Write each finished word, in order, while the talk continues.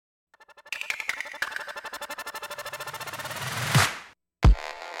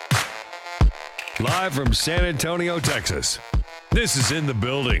Live from San Antonio, Texas. This is In the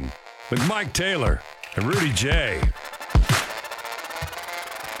Building with Mike Taylor and Rudy J.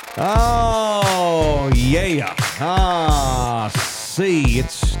 Oh, yeah. See,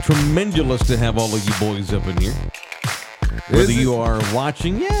 it's tremendous to have all of you boys up in here. Whether you are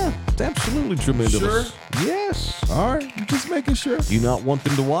watching, yeah, it's absolutely tremendous. Sure? Yes. All right, just making sure. Do you not want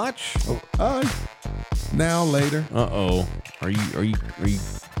them to watch? Now, later. Uh-oh. Are you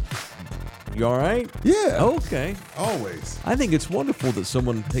all right? Yeah. Okay. Always. I think it's wonderful that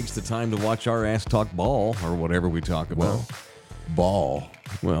someone takes the time to watch our ass talk ball or whatever we talk about. Ball.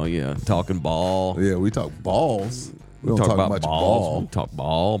 Well, yeah, talking ball. Yeah, we talk balls. We don't talk talk about much balls. ball. We talk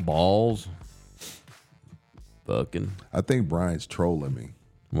balls. Fucking. I think Brian's trolling me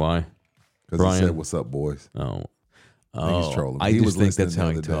Why? because he said, "What's up, boys?" Oh. I think he's trolling me. I He just was think listening that's the how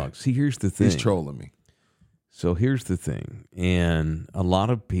he other day. talks. See, here's the thing. He's trolling me. So here's the thing. And a lot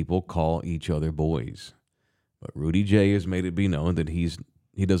of people call each other boys. But Rudy J has made it be known that he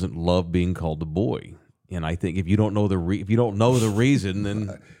doesn't love being called a boy. And I think if you don't know the reason,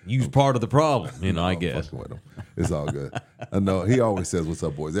 then you're part of the problem, I I'm guess. fucking with him. It's all good. I know he always says, "What's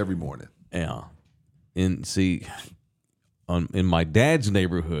up, boys?" every morning. Yeah. And see, in my dad's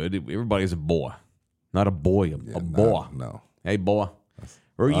neighborhood, everybody's a boy. Not a boy, a boy. No. Hey, boy.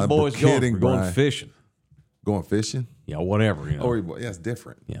 Where are you I'm boys going? kidding, We're going Brian. fishing. Going fishing? Yeah, whatever. Yeah, it's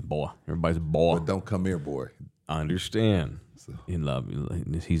different. Yeah, boy. Everybody's a boy. But don't come here, boy. I understand. In love.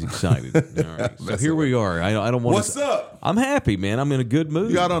 He's excited. All right. So here we are. I don't want What's up? I'm happy, man. I'm in a good mood.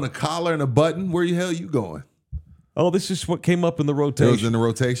 You got on a collar and a button. Where the hell you going? Oh, this is what came up in the It was rotation. in the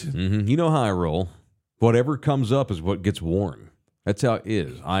rotation. Mm-hmm. You know how I roll. Whatever comes up is what gets worn. That's how it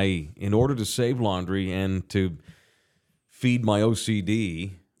is. In order to save laundry and to feed my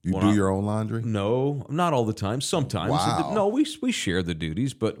OCD. You do your own laundry? No, not all the time. Sometimes. Wow. No, we share the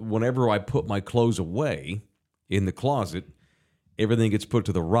duties. But whenever I put my clothes away in the closet, everything gets put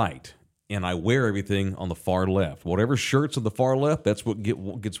to the right. And I wear everything on the far left. Whatever shirt's on the far left, that's what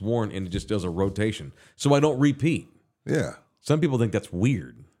gets worn, and it just does a rotation. So I don't repeat. Yeah. Some people think that's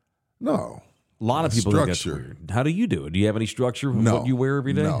weird. No. A lot of people think that's weird. How do you do it? Do you have any structure of No. what you wear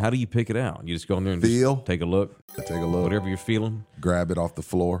every day? No. How do you pick it out? You just go in there and Feel. just take a look? I take a look. Whatever you're feeling? Grab it off the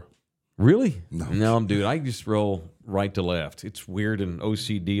floor. Really? No. Dude, I just roll right to left. It's weird and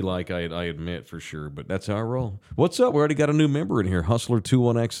OCD like I admit for sure, but that's how I roll. What's up? We already got a new member in here,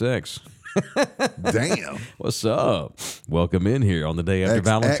 Hustler21XX. Damn. What's up? Welcome in here on the day after XX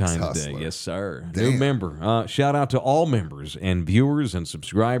Valentine's Hustler. Day. Yes, sir. Damn. New member. Shout out to all members and viewers and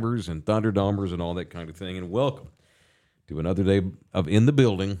subscribers and Thunderdomers and all that kind of thing. And welcome to another day of In the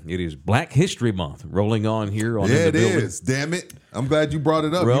Building. It is Black History Month rolling on here on Yeah, In the it Building. is. Damn it. I'm glad you brought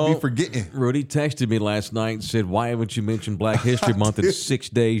it up. Bro, You be forgetting. Rudy texted me last night and said, "Why haven't you mentioned Black History Month in 6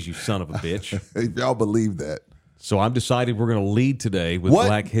 days, you son of a bitch?" If y'all believe that. So I'm decided we're going to lead today with What?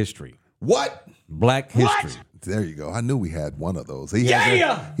 Black History. What? Black History. There you go. I knew we had one of those. He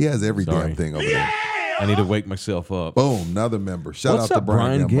has every Sorry. damn thing over there. I need to wake myself up. Boom, another member. Shout What's out up, to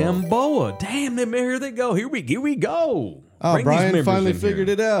Brian Gamboa. Gamboa? Damn, here they go. Here we go. Oh, Bring these Brian members finally in figured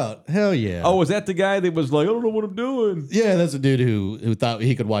here. it out. Hell yeah. Oh, was that the guy that was like, I don't know what I'm doing? yeah, that's a dude who thought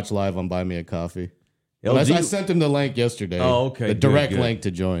he could watch live on Buy Me a Coffee. Oh, I do you- sent him the link yesterday. Oh, okay, The good, direct good. link to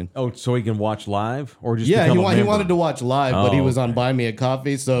join. Oh, so he can watch live or just Yeah, become a he member? wanted to watch live, but he Oh, was on okay. Buy Me a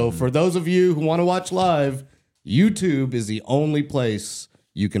Coffee. So for those of you who want to watch live, YouTube is the only place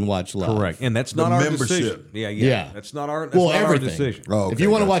you can watch live. Correct, and that's not our membership. decision. Yeah. Yeah. That's not our. That's Well, not our everything. decision. Oh, If okay, you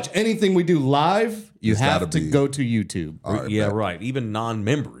want to gotcha. watch anything we do live, you It's have gotta to be- go to YouTube. All right, Yeah, bet. right. Even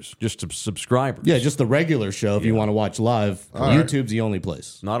non-members, just subscribers. Yeah, just the regular show if you want to watch live. right. YouTube's the only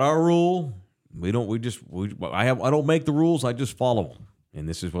place. Not our rule. We don't. I don't make the rules. I just follow them, and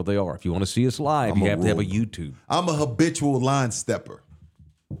this is what they are. If you want to see us live, I'm you a have to have a rule. YouTube. I'm a habitual line stepper.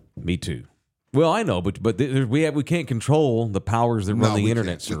 Me too. Well, I know, but we can't control the powers that No, run the we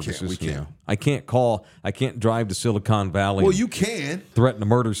internet can't. We can't. services. We you can't. know. I can't drive to Silicon Valley. Well, and you can. threaten to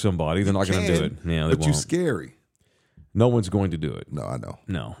murder somebody. They're not going to do it. Yeah, they but you're won't. scary. No one's going to do it. No, I know.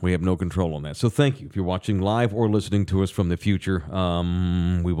 No, we have no control on that. So thank you. If you're watching live or listening to us from the future,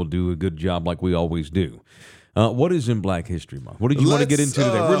 we will do a good job like we always do. What is in Black History Month? What did you want to get Let's, into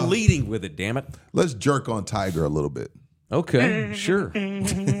today? We're leading with it, damn it. Let's jerk on Tiger a little bit. Okay, sure.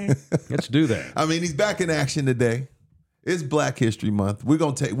 Let's do that. I mean, he's back in action today. It's Black History Month. We're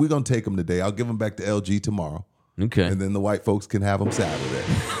gonna take him today. I'll give him back to LG tomorrow, Okay. and then the white folks can have him Saturday.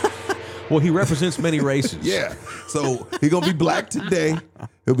 Well, he represents many races. Yeah. So he's gonna be black today.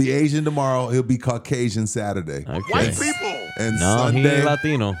 He'll be Asian tomorrow. He'll be Caucasian Saturday. Okay. And No, he ain't Sunday.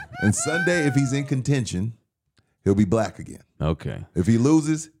 Latino. And Sunday, if he's in contention, he'll be black again. Okay. If he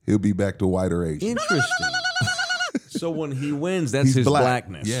loses, he'll be back to white or Asian. Interesting. So when he wins, that's He's his black.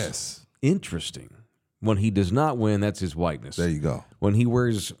 blackness. Yes. Interesting. When he does not win, that's his whiteness. There you go. When he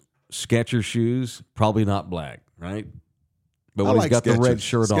wears Skechers shoes, probably not black, right? But when I he's like got Skechers. the red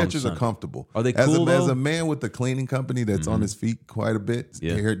shirt on, Skechers are Sunday. comfortable. Are they as cool, As though? a man with a cleaning company that's on his feet quite a bit,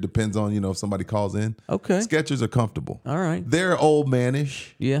 Yeah. it depends on, if somebody calls in. Okay. Skechers are comfortable. All right. They're old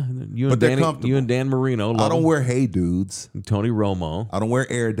manish. Yeah, But they're comfortable. You and Dan Marino. I don't wear Hey Dudes. Tony Romo. I don't wear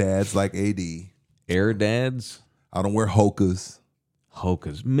Air Dads like AD. Air Dads. I don't wear Hokas.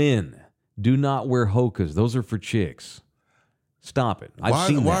 Hokas. Men, do not wear Hokas. Those are for chicks. Stop it. I've Why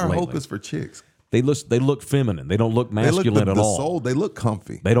seen that are lately. Hokas for chicks? They look feminine. They don't look They look masculine the at all. soul. They look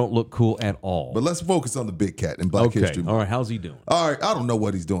comfy. They don't look cool at all. But let's focus on the big cat in Black okay. History Month. All right. How's he doing? All right, I don't know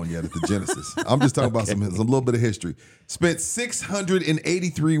what he's doing yet at the Genesis. I'm just talking about some little bit of history. Spent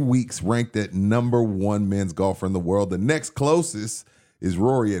 683 weeks ranked at number 1 men's golfer in the world. The next closest is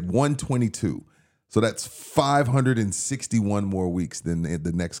Rory at 122. So that's 561 more weeks than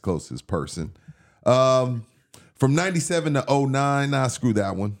the next closest person. From 97 to 09, nah, screw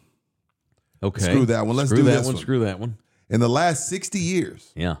that one. Okay. Screw that one. Let's Screw do that this one. Screw that one. In the last 60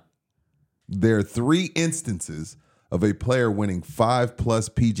 years, Yeah. there are 3 instances of a player winning 5+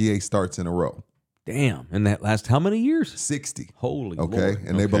 PGA starts in a row. Damn. And that last how many years? 60. Holy Okay. Lord.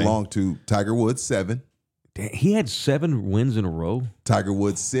 And they Okay. belong to Tiger Woods, 7. Damn, he had 7 wins in a row. Tiger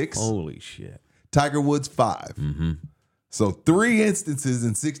Woods, 6. Holy shit. Tiger Woods, 5. Mm-hmm. So 3 instances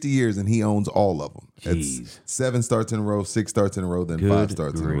in 60 years, and he owns all of them. Jeez. It's 7 starts in a row, 6 starts in a row, then Good 5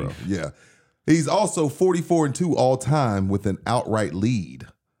 starts in a row. grief. Yeah. He's also 44-2 all time with an outright lead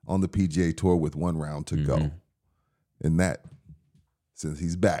on the PGA Tour with 1 round to go. And that, since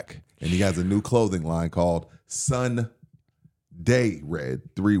he's back, and he has a new clothing line called Sun Day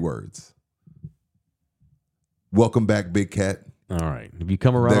Red, 3 words. Welcome back, Big Cat. All right. Have you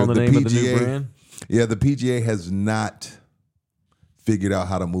come around on the name of the new brand? Yeah, the PGA has not figured out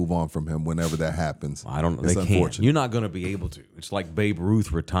how to move on from him whenever that happens. I don't know. It's They can't. unfortunate. You're not going to be able to. It's like Babe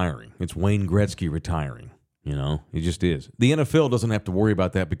Ruth retiring. It's Wayne Gretzky retiring. You know, it just is. The NFL doesn't have to worry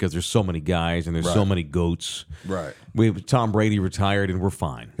about that because there's so many guys and there's so Right. many goats. Right. Tom Brady retired and we're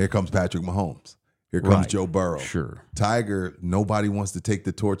fine. Here comes Patrick Mahomes. Here comes Right. Joe Burrow. Sure. Tiger, nobody wants to take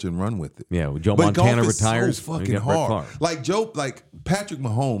the torch and run with it. Yeah, when Joe But Montana golf is retires, so we fucking got Brett hard. Favre. Like Patrick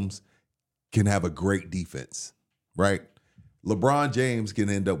Mahomes can have a great defense, right? LeBron James can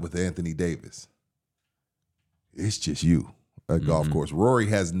end up with Anthony Davis. It's just you at golf course. Rory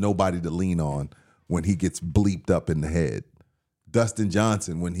has nobody to lean on when he gets bleeped up in the head. Dustin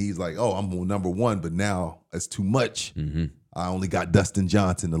Johnson, when he's like, oh, I'm number 1, but now it's too much. I only got Dustin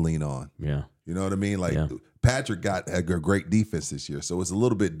Johnson to lean on. Yeah. You know what I mean? Like Yeah. Patrick got a great defense this year, so it's a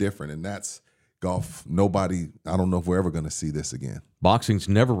little bit different, and that's golf. I don't know if we're ever going to see this again. Boxing's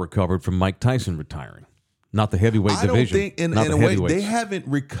never recovered from Mike Tyson retiring. Not the heavyweight I don't division. think, in Not a the way, heavyweights. they haven't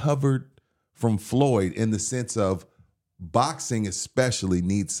recovered from Floyd in the sense of boxing, especially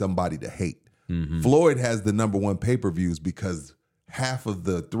needs somebody to hate. Floyd has the number 1 pay-per-views because half of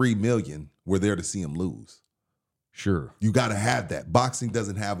the 3 million were there to see him lose. Sure. You got to have that. Boxing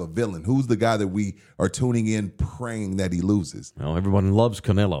doesn't have a villain. Who's the guy that we are tuning in praying that he loses? Well, everyone loves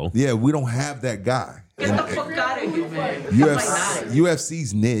Canelo. Yeah, we don't have that guy. Get the fuck out of here, man.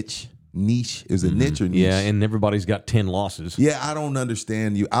 UFC's niche is a niche or niche. Yeah, and everybody's got 10 losses. Yeah, I don't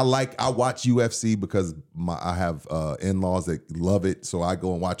understand you. I watch UFC because I have in-laws that love it, so I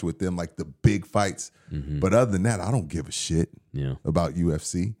go and watch with them like the big fights. But other than that, I don't give a shit Yeah. about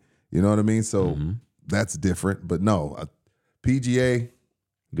UFC. You know what I mean? So that's different. But no, PGA,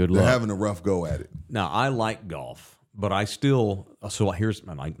 Good they're luck. having a rough go at it. Now, I like golf, but I still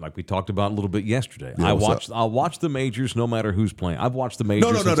like we talked about a little bit yesterday. Yeah, I watch the majors no matter who's playing. I've watched the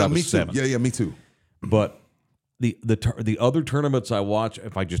majors No, since I was me too. 7. Yeah, me too. But the other tournaments I watch,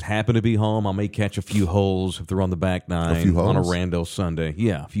 if I just happen to be home, I may catch a few holes if they're on the back nine few on a holes? rando Sunday.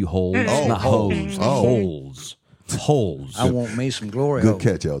 Yeah, a few holes, Oh, not holes. hoes, Oh. holes. I want me some glory Good hole.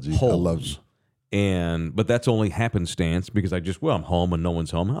 catch, LG. I love you. But that's only happenstance because I'm home and no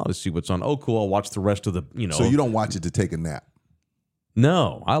one's home. I'll just see what's on. Oh, cool. I'll watch the rest of the, So you don't watch it to take a nap.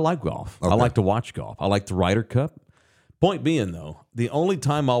 No, I like golf. I Okay. like to watch golf. I like the Ryder Cup. Point being, though, the only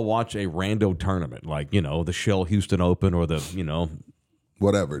time I'll watch a rando tournament, like, the Shell Houston Open or the,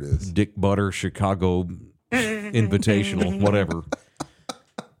 Whatever it is. Dick Butter Chicago Invitational, whatever,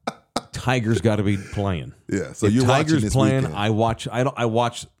 Tiger's got to be playing. Yeah. So If you're watching Tiger's this playing, weekend. I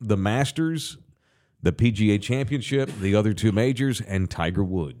watch the Masters, the PGA Championship, the other 2 majors, and Tiger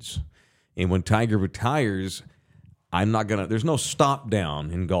Woods. And when Tiger retires, I'm not gonna. There's no stop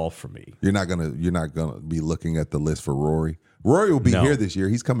down in golf for me. You're not gonna be looking at the list for Rory. Rory will be No. here this year.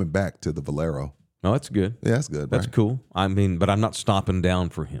 He's coming back to the Valero. No, that's good. Yeah, that's good. That's right? cool. I mean, but I'm not stopping down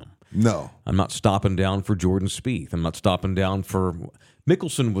for him. No, I'm not stopping down for Jordan Spieth. I'm not stopping down for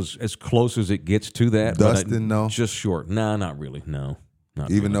Mickelson. Was as close as it gets to that. Dustin, no? Just short. Nah, not really. No, not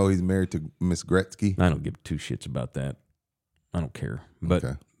even really. though he's married to Miss Gretzky. I don't give two shits about that. I don't care. But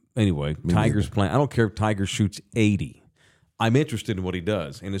Okay. anyway, Me Tiger's neither. playing. I don't care if Tiger shoots 80. I'm interested in what he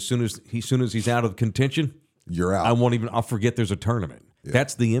does, and as soon as he's out of contention, You're out. I'll forget there's a tournament.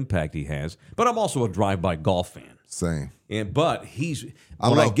 That's the impact he has. But I'm also a drive-by golf fan. Same. But I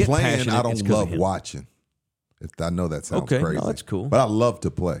when love get playing. passionate, I it's don't 'cause of love him. watching. I know that sounds Okay, no, crazy. that's cool. But I love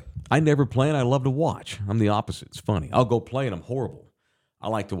to play. I never play and I love to watch. I'm the opposite. It's funny. I'll go play and I'm horrible. I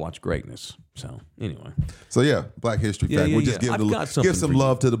like to watch greatness. So anyway, So yeah, Black History Yeah, Fact. yeah, We're just yeah. giving I've got something give some for you.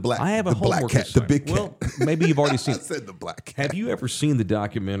 love to the black. I have a the black homework cat, the assignment. big cat. Well, maybe you've already I seen it. said the black cat. Have you ever seen the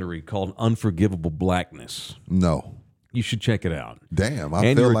documentary called Unforgivable Blackness? No. You should check it out. Damn, I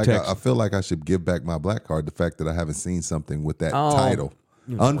And feel you're a like Texan. I feel like I should give back my black card. The fact that I haven't seen something with that Oh, title,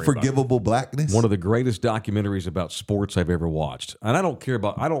 Unforgivable Blackness. One of the greatest documentaries about sports I've ever watched. And I don't care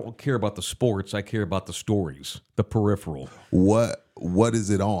about the sports. I care about the stories, the peripheral. What is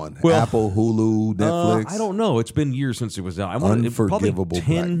it on? Well, Apple, Hulu, Netflix. I don't know. It's been years since it was out. I want Unforgivable probably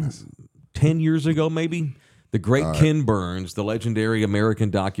Blackness. 10 years ago, maybe. The great Ken Burns, the legendary American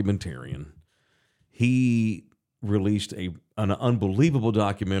documentarian, he released an unbelievable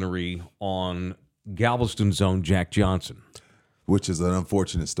documentary on Galveston's own Jack Johnson. Which is an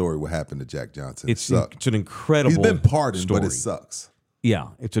unfortunate story. What happened to Jack Johnson? It's Sucked. an incredible. He's been pardoned, story. but it sucks. Yeah,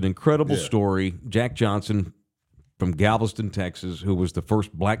 it's an incredible story. Jack Johnson from Galveston, Texas, who was the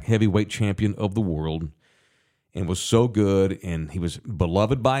first black heavyweight champion of the world and was so good, and he was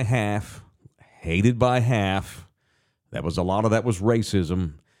beloved by half, hated by half. A lot of that was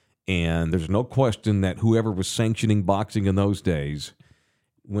racism, and there's no question that whoever was sanctioning boxing in those days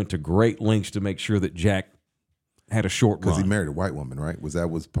went to great lengths to make sure that Jack had a short run. Because he married a white woman, right? Was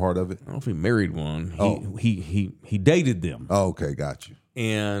part of it? I don't know if he married one. Oh. He dated them. Oh, okay, got you.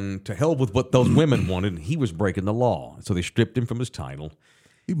 And to hell with what those women wanted, he was breaking the law. So they stripped him from his title,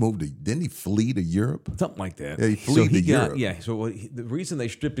 He moved to, didn't he flee to Europe? something like that. Yeah, he fled to Europe. Yeah, so the reason they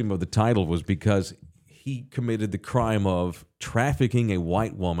stripped him of the title was because he committed the crime of trafficking a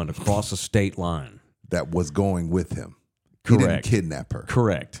white woman across a state line. That was going with him. He didn't Correct. kidnap her.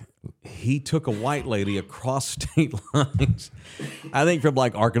 Correct. He took a white lady across state lines, I think from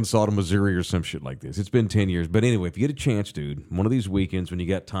like Arkansas to Missouri or some shit like this. It's been 10 years. But anyway, if you get a chance, dude, one of these weekends when you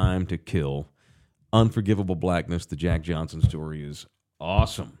got time to kill, Unforgivable Blackness, the Jack Johnson story is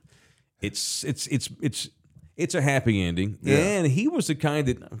awesome. It's a happy ending. Yeah. And he was the kind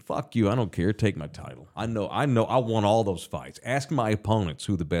that, fuck you, I don't care, take my title. I know, I won all those fights. Ask my opponents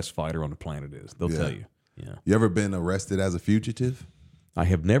who the best fighter on the planet is. They'll tell you. Yeah. You ever been arrested as a fugitive? I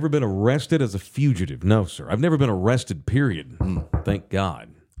have never been arrested as a fugitive. No, sir. I've never been arrested, period. Thank God.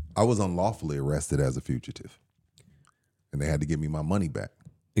 I was unlawfully arrested as a fugitive. And they had to give me my money back.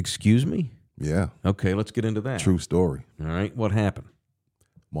 Excuse me? Yeah. Okay, let's get into that. True story. All right, what happened?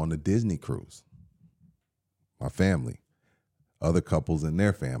 I'm on the Disney cruise. My family. Other couples and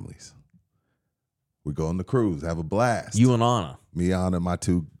their families. We go on the cruise, have a blast. You and Anna. Me, Anna, my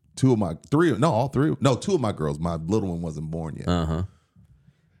two of my girls. My little one wasn't born yet. Uh-huh.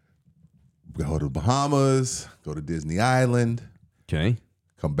 We go to the Bahamas, go to Disney Island, Okay.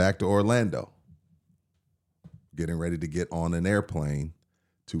 come back to Orlando. Getting ready to get on an airplane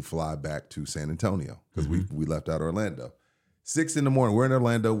to fly back to San Antonio because we left out Orlando. 6 a.m, we're in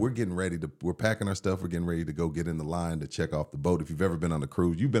Orlando. We're packing our stuff. We're getting ready to go get in the line to check off the boat. If you've ever been on a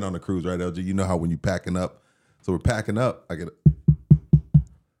cruise, you've been on a cruise, right, LG? You know how when you're packing up. So we're packing up.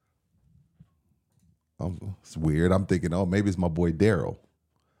 It's weird. I'm thinking, oh, maybe it's my boy Daryl.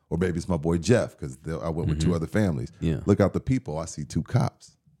 Or maybe it's my boy Jeff, because I went with 2 other families. Yeah. Look out the people. I see 2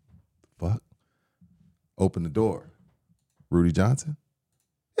 cops. Fuck. Open the door. Rudy Johnson?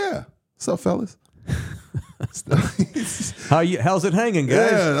 Yeah. What's up, fellas? How's it hanging,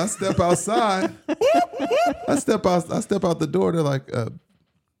 guys? Yeah, I step outside. I step out the door. They're like,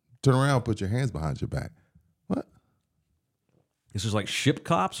 turn around, put your hands behind your back. What? This is like ship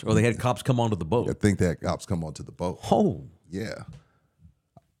cops, or they had cops come onto the I boat? think that cops come onto the boat. Oh. Yeah.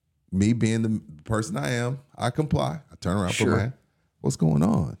 Me being the person I am, I comply. I turn around, Sure. put my hand. What's going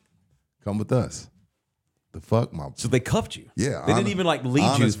on? Come with us. The fuck, my So they cuffed you? yeah. They didn't even like lead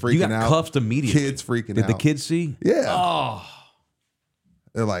Anna's you. You got freaking out. cuffed immediately. Kids freaking Did out. the kids see? Yeah. Oh.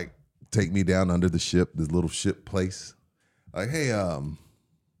 They're like, take me down under the ship, this little ship place. Like, hey,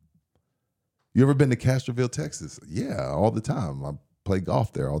 You ever been to Castroville, Texas? Yeah, all the time. I play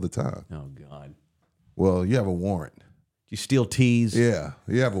golf there all the time. Oh God. Well, you have a warrant. You steal teas Yeah,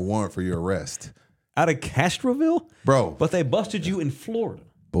 you have a warrant for your arrest. out of Castroville, Bro, but they busted you in Florida.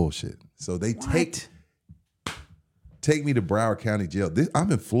 bullshit. So they take me to Broward County Jail.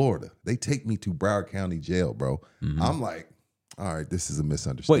 I'm in Florida. They take me to Broward County Jail, bro. I'm like, all right, this is a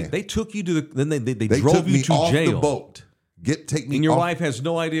misunderstanding. Wait, they took you to the. Then they They drove took you me to off jail. the boat. Take me. And your off- wife has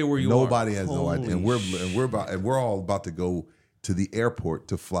no idea where you are. Nobody has no idea, and Holy we're all about to go to the airport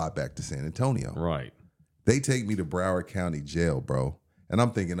to fly back to San Antonio. right. They take me to Broward County Jail, bro, and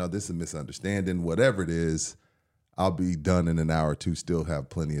I'm thinking, oh, this is a misunderstanding. Whatever it is, I'll be done in an hour or two. Still have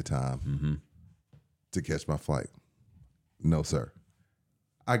plenty of time to catch my flight. No, sir.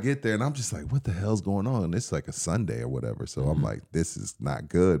 I get there and I'm just like, what the hell's going on? It's like a Sunday or whatever. So I'm like, this is not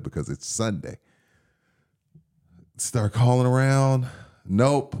good because it's Sunday. Start calling around.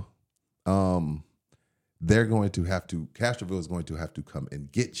 Nope. They're going to have to, Castroville is going to have to come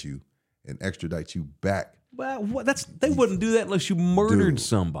and get you and extradite you back. Well, they wouldn't do that unless you murdered Dude,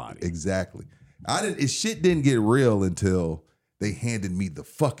 somebody. Exactly. Shit didn't get real until they handed me the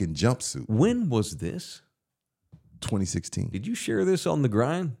fucking jumpsuit. When was this? 2016. Did you share this on the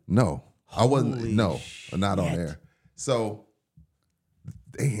grind? No, I wasn't. Holy No, not on shit. air. So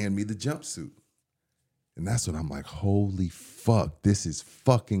they hand me the jumpsuit. And that's when I'm like, holy fuck, this is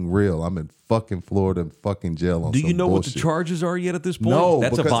fucking real. I'm in fucking Florida and fucking jail on Do some you know what the bullshit. charges are yet at this point? No,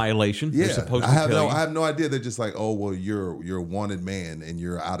 That's a because- violation. Yeah, They're supposed to I tell you. have no idea. They're just like, oh, well, you're a wanted man and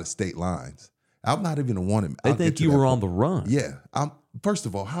you're out of state lines. I'm not even a wanted man. They think you were on the run. Yeah. First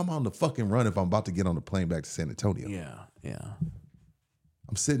of all, how am I on the fucking run if I'm about to get on the plane back to San Antonio? Yeah.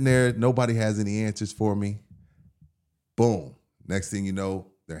 I'm sitting there. Nobody has any answers for me. Boom. Next thing you know,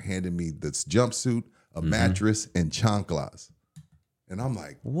 they're handing me this jumpsuit, a mattress, and chanclas. And I'm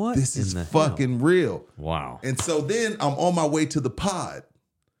like, What this in is the fucking real. Wow. And so then I'm on my way to the pod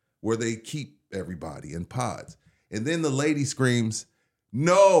where they keep everybody in pods. And then the lady screams,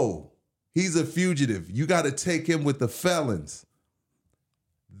 no, he's a fugitive. You got to take him with the felons.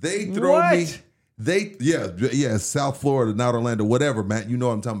 They throw me. Yeah, South Florida, not Orlando, whatever, Matt. You know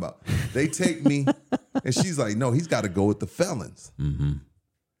what I'm talking about. They take me, and she's like, no, he's got to go with the felons. And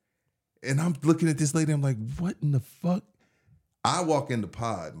I'm looking at this lady. I'm like, what in the fuck? I walk in the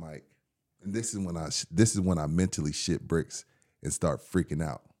pod, Mike, and this is when I mentally shit bricks and start freaking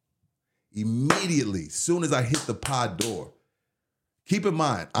out. Immediately, soon as I hit the pod door, keep in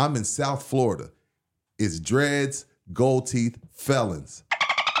mind, I'm in South Florida. It's dreads, gold teeth, felons.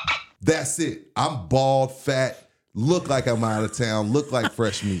 That's it. I'm bald, fat, look like I'm out of town, look like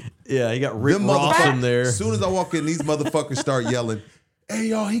fresh meat. Yeah, you got Rick Them Ross motherfuckers- in there. As soon as I walk in, these motherfuckers start yelling, hey,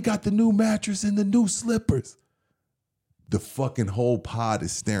 y'all, he got the new mattress and the new slippers. The fucking whole pod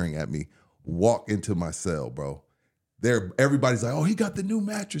is staring at me. Walk into my cell, bro. Everybody's like, oh, he got the new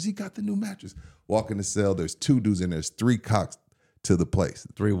mattress. He got the new mattress. Walk in the cell. There's 2 dudes in there. There's 3 cocks to the place.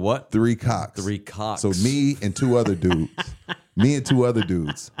 3 what? 3 cocks. 3 cocks. So me and 2 other dudes.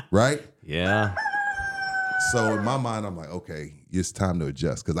 Right? Yeah. So in my mind, I'm like, okay, it's time to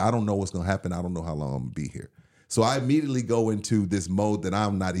adjust because I don't know what's going to happen. I don't know how long I'm going to be here. So I immediately go into this mode that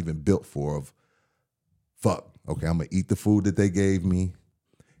I'm not even built for of, fuck, okay, I'm going to eat the food that they gave me.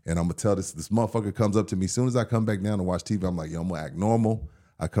 And I'm going to tell this motherfucker comes up to me. As soon as I come back down to watch TV, I'm like, yo, I'm going to act normal.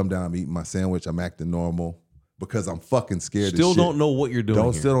 I come down, I'm eating my sandwich. I'm acting normal because I'm fucking scared Still as shit. don't know what you're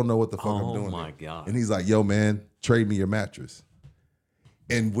doing. Still don't know what the fuck I'm Oh, doing. my here. God. And he's like, yo, man, trade me your mattress.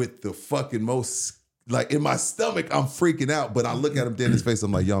 And with the fucking most, like in my stomach, I'm freaking out. But I look at him dead in his face.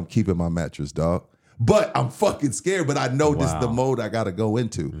 I'm like, yo, I'm keeping my mattress, dog. But I'm fucking scared. But I know this is the mode I got to go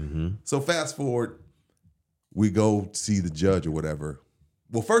into. So fast forward, we go see the judge or whatever.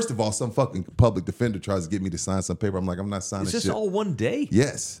 Well, first of all, some fucking public defender tries to get me to sign some paper. I'm like, I'm not signing Is this shit. all one day?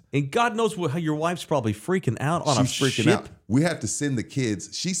 Yes. And God knows how your wife's probably freaking out on She's a freaking ship. out. We have to send the kids.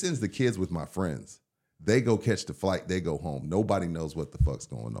 She sends the kids with my friends. They go catch the flight. They go home. Nobody knows what the fuck's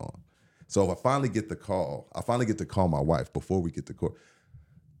going on. So if I finally get the call, I finally get to call my wife before we get to court.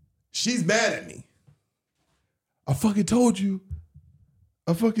 She's mad at me. I fucking told you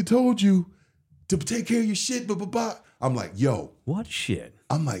to take care of your shit, blah, blah, blah. I'm like, yo. What shit?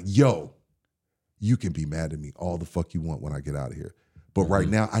 I'm like, yo, you can be mad at me all the fuck you want when I get out of here. But right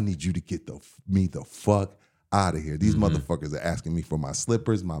now, I need you to get me the fuck out of here. These motherfuckers are asking me for my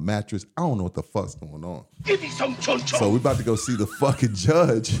slippers, my mattress. I don't know what the fuck's going on. Give me some choncho. So we about to go see the fucking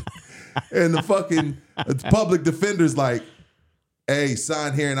judge. And the fucking public defender's like, hey,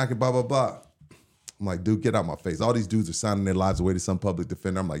 sign here and I can blah, blah, blah. I'm like, dude, get out my face. All these dudes are signing their lives away to some public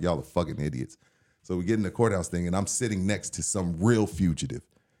defender. I'm like, y'all are fucking idiots. So we get in the courthouse thing and I'm sitting next to some real fugitive.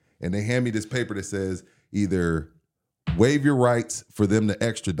 and they hand me this paper that says either waive your rights for them to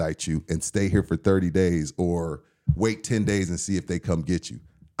extradite you and stay here for 30 days or wait 10 days and see if they come get you.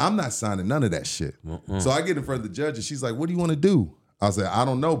 I'm not signing none of that shit. So I get in front of the judge and she's like, what do you want to do? I said, I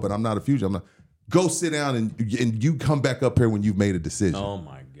don't know, but I'm not a fugitive. I'm not. Go sit down and you come back up here when you've made a decision. Oh,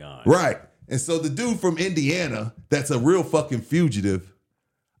 my God. Right. And so the dude from Indiana that's a real fucking fugitive,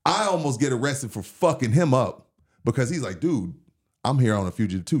 I almost get arrested for fucking him up because he's like, dude, I'm here on a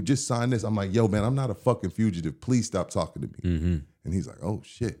fugitive too. Just sign this. I'm like, yo, man, I'm not a fucking fugitive. Please stop talking to me. And he's like, oh,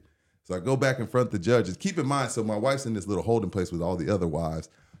 shit. So I go back in front of the judges. Keep in mind, so my wife's in this little holding place with all the other wives,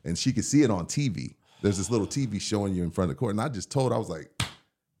 and she could see it on TV. There's this little TV showing you in front of the court. And I just told her, I was like,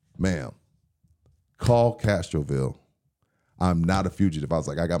 ma'am, call Castroville. I'm not a fugitive. I was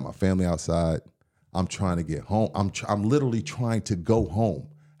like, I got my family outside. I'm trying to get home. I'm literally trying to go home.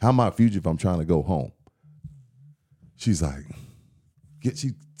 How am I a fugitive if I'm trying to go home? She's like,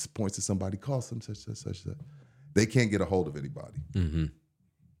 she points to somebody, call some such. They can't get a hold of anybody.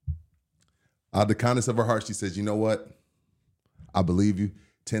 Out of the kindness of her heart, she says, you know what? I believe you.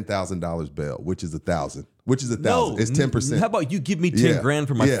 $10,000 bail, which is $1,000. Which is $1,000. No, it's 10%. How about you give me 10 grand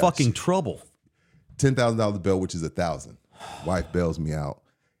for my yeah. fucking trouble? $10,000 bail, which is $1,000. Wife bails me out.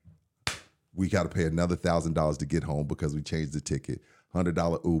 We got to pay another $1,000 to get home because we changed the ticket.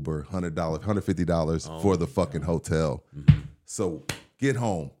 $100 Uber, $100, $150 for the fucking hotel. So get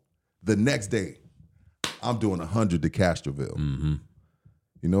home. The next day, I'm doing $100 to Castroville.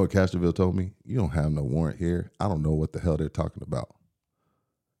 You know what Castroville told me? You don't have no warrant here. I don't know what the hell they're talking about.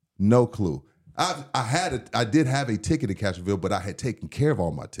 No clue. I did have a ticket to Castroville, but I had taken care of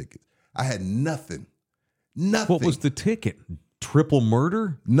all my tickets. I had nothing. Nothing. What was the ticket? Triple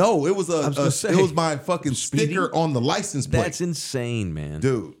murder? No, it was say, it was my fucking sticker on the license plate. That's insane, man.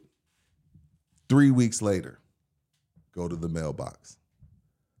 Dude. 3 weeks later, go to the mailbox.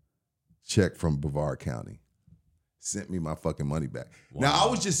 Check from Brevard County. Sent me my fucking money back. Wow. Now, I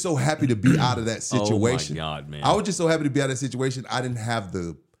was just so happy to be out of that situation. Oh, my God, man. I was just so happy to be out of that situation. I didn't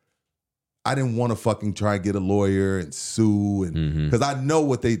want to fucking try and get a lawyer and sue, and because I know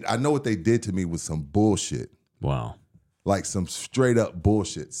what they did to me was some bullshit. Wow. Like some straight up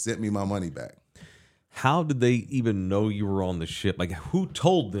bullshit. Sent me my money back. How did they even know you were on the ship? Like, who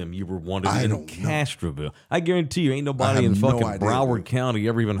told them you were wanted in Castroville? I guarantee you, ain't nobody in fucking Broward County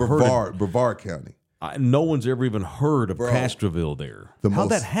ever even heard of Brevard County. No one's ever even heard of Castroville there. How'd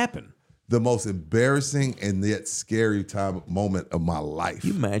that happen? The most embarrassing and yet scary moment of my life.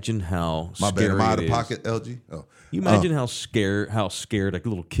 You imagine how my scary bad. Am I out it of is. pocket, LG? Oh. You imagine how scared a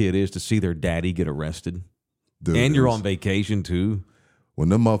little kid is to see their daddy get arrested, Dude, and you're on vacation too. When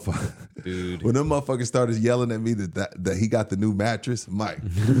them motherfuckers started yelling at me that he got the new mattress, Mike.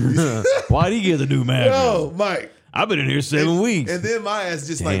 Why'd he get the new mattress? Yo, Mike. I've been in here 7 weeks. And then my ass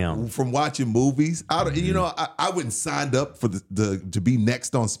just like from watching movies. I wouldn't signed up for to be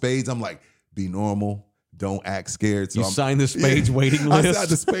next on Spades. I'm like, be normal. Don't act scared. So you signed the Spades waiting list? I signed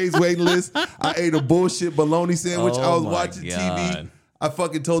the Spades waiting list. I ate a bullshit bologna sandwich. I was watching TV. I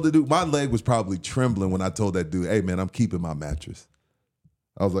fucking told the dude, my leg was probably trembling when I told that dude, hey man, I'm keeping my mattress.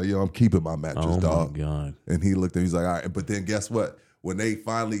 I was like, yo, I'm keeping my mattress, dog. Oh my God. And he looked at me, he's like, all right. But then guess what? When they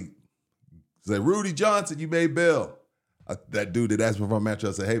finally said, Rudy Johnson, you made bail. That dude that asked me for my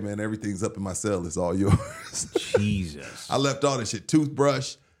mattress, I said, hey man, everything's up in my cell. It's all yours. Jesus. I left all this shit.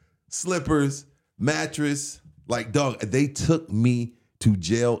 Toothbrush, slippers, mattress. Like, dog, they took me to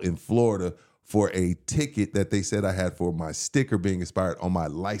jail in Florida for a ticket that they said I had for my sticker being expired on my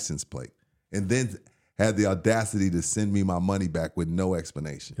license plate. And then had the audacity to send me my money back with no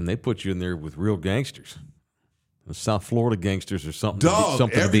explanation. And they put you in there with real gangsters. The South Florida gangsters or something. Dog,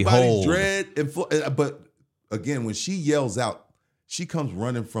 something everybody's to behold. dread. But again, when she yells out, she comes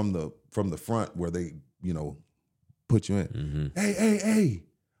running from the front where they, put you in. Hey,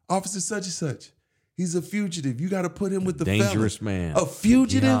 officer such and such. He's a fugitive. You got to put him with the dangerous fellas. Man. A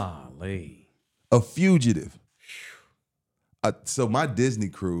fugitive? Golly. A fugitive. So my Disney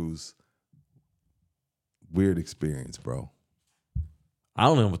cruise, weird experience, bro. I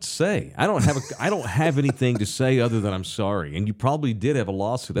don't know what to say. I don't have anything to say other than I'm sorry. And you probably did have a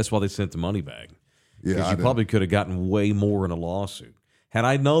lawsuit. That's why they sent the money back. Yeah, because you probably could have gotten way more in a lawsuit. Had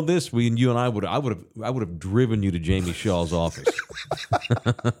I known this, you and I would have driven you to Jamie Shaw's office.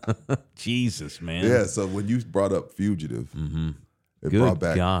 Jesus, man. Yeah. So when you brought up fugitive, it brought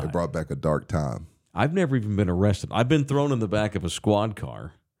back a dark time. I've never even been arrested. I've been thrown in the back of a squad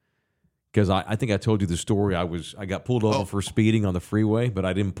car because I think I told you the story. I got pulled over for speeding on the freeway, but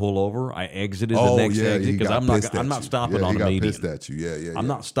I didn't pull over. I exited the next exit because I'm not stopping on a median. Pissed at you. Yeah. I'm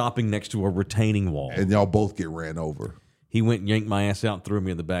not stopping next to a retaining wall. And y'all both get ran over. He went and yanked my ass out and threw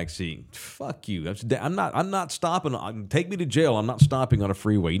me in the back seat. Fuck you. I'm not stopping. Take me to jail. I'm not stopping on a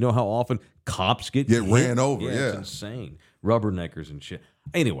freeway. You know how often cops get ran over. It's Yeah. insane. Rubberneckers and shit.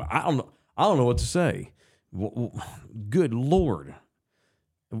 Anyway, I don't know what to say. Good Lord.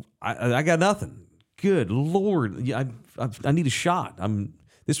 I got nothing. Good Lord. Yeah, I need a shot.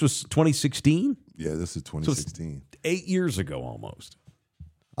 This was 2016? Yeah, this is 2016. 8 years ago almost.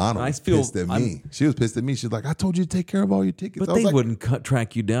 Anna was pissed at me. She was pissed at me. She's like, I told you to take care of all your tickets. But they wouldn't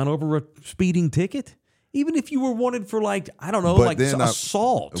track you down over a speeding ticket. Even if you were wanted for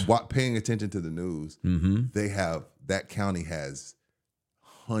assault. Paying attention to the news, that county has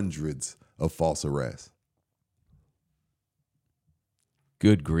hundreds of false arrests.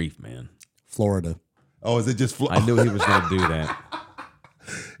 Good grief, man. Florida. Oh, is it just I knew he was going to do that.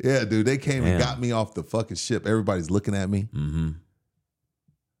 Yeah, dude. They came and got me off the fucking ship. Everybody's looking at me. Mm-hmm.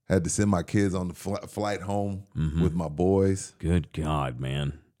 Had to send my kids on the flight home with my boys. Good God,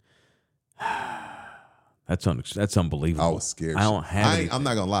 man. That's unbelievable. I was scared. I don't have anything. I'm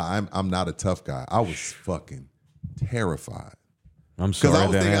not going to lie. I'm not a tough guy. I was fucking terrified. I'm sorry.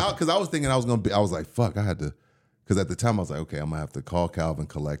 Because I was thinking I was going to be, I was like, fuck, I had to. Because at the time I was like, okay, I'm going to have to call Calvin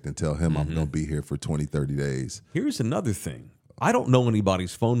Collect and tell him I'm going to be here for 20, 30 days. Here's another thing. I don't know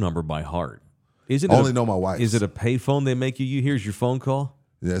anybody's phone number by heart. Know my wife's. Is it a pay phone they make you? Here's your phone call?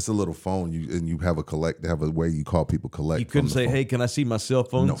 Yeah, it's a little phone. You have a way you call people collect. You couldn't say, phone. "Hey, can I see my cell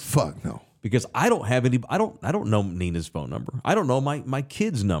phone?" No, fuck no. Because I don't have any. I don't know Nina's phone number. I don't know my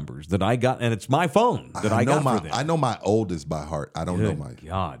kids' numbers that I got, and it's my phone that I got for them. I know my oldest by heart. I don't know my.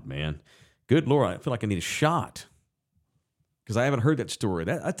 God, man, good Lord, I feel like I need a shot because I haven't heard that story.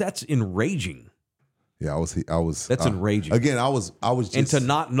 That's enraging. Yeah, I was. That's enraging. Again, I was just, and to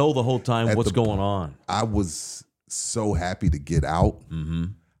not know the whole time what's going on. I was so happy to get out. Mm-hmm.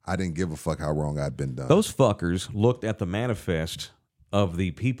 I didn't give a fuck how wrong I'd been done. Those fuckers looked at the manifest of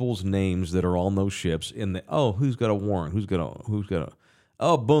the people's names that are on those ships and who's got a warrant? Who's got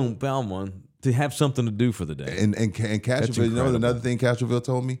a boom, found one to have something to do for the day. And Castroville, you know another thing Castroville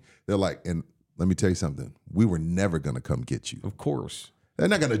told me? They're like, and let me tell you something. We were never going to come get you. Of course. They're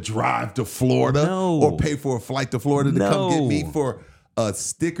not going to drive to Florida or pay for a flight to Florida to come get me for a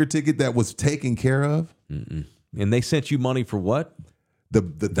sticker ticket that was taken care of. Mm-mm. And they sent you money for what? The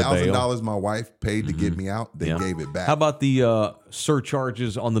 $1,000 my wife paid to get me out, they gave it back. How about the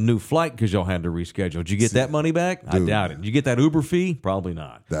surcharges on the new flight because y'all had to reschedule? Did you get that money back? Dude, I doubt it. Did you get that Uber fee? Probably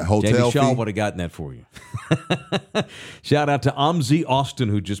not. That hotel Jamie Shaw fee? would have gotten that for you. Shout out to Amzi Austin,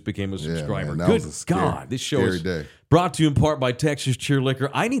 who just became a subscriber. Man, Good God. This show is day. brought to you in part by Texas Cheer Liquor.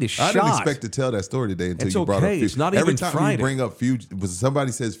 I need a shot. I didn't expect to tell that story today until It's you brought up okay. It's not Every even time Friday. you bring up fugitive,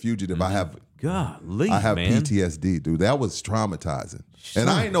 somebody says fugitive, I have man. PTSD, dude. That was traumatizing. And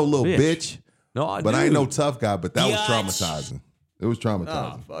I ain't no little bitch. No, I ain't no tough guy, but that was traumatizing. It was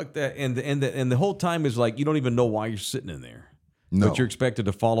traumatizing. Oh, fuck that. And the whole time is like you don't even know why you're sitting in there. No. But you're expected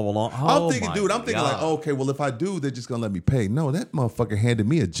to follow along. I'm thinking like, oh, okay, well, if I do, they're just gonna let me pay. No, that motherfucker handed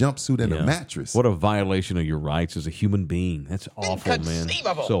me a jumpsuit and a mattress. What a violation of your rights as a human being. That's awful, man.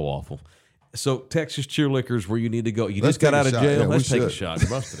 So awful. So Texas Cheer Liquor is where you need to go. You Let's just got take a out of shot. jail. Yeah, Let's we take a should. shot. You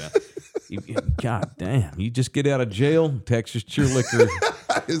busted out. God damn. You just get out of jail. Texas Cheer Liquor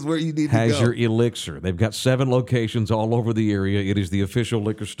is where you need to has go. your elixir. They've got 7 locations all over the area. It is the official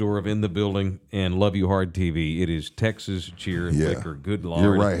liquor store of In the Building and Love You Hard TV. It is Texas Cheer Liquor. Good Lord.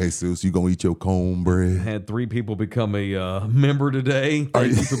 You're right, Jesus. You gonna eat your cornbread? Had 3 people become a member today.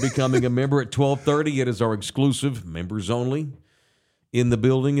 Thank you for becoming a member at 12:30. It is our exclusive members only In the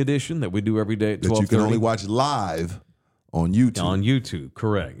Building edition that we do every day at 12:30. That you can only watch live on YouTube. On YouTube,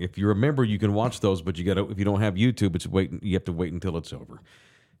 correct. If you're a member, you can watch those, but if you don't have YouTube, you have to wait until it's over.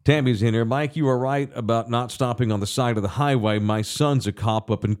 Tammy's in here. Mike, you are right about not stopping on the side of the highway. My son's a cop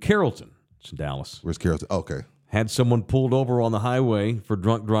up in Carrollton. It's in Dallas. Where's Carrollton? Okay. Had someone pulled over on the highway for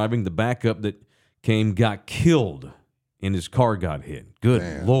drunk driving. The backup that came got killed and his car got hit.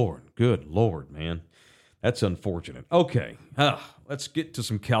 Good Lord, man. That's unfortunate. Okay, let's get to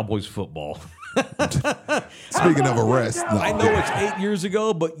some Cowboys football. Speaking of arrest, I know it's 8 years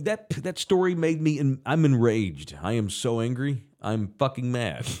ago, but that story made me. I'm enraged. I am so angry. I'm fucking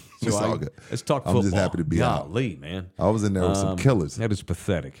mad. It's all good. Let's talk football. I'm just happy to be out. Golly, man. I was in there with some killers. That is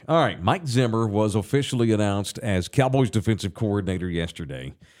pathetic. All right, Mike Zimmer was officially announced as Cowboys defensive coordinator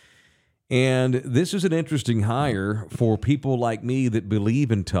yesterday. And this is an interesting hire for people like me that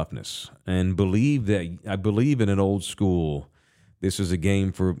believe in toughness and I believe in an old school. This is a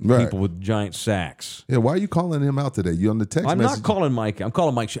game for people with giant sacks. Yeah, why are you calling him out today? You on the text I'm message? not calling Mike. I'm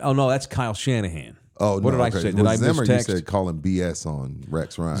calling Mike. Oh, no, that's Kyle Shanahan. Oh, What no, did I okay. say? Did Well, I Zimmer, mistext? you said calling BS on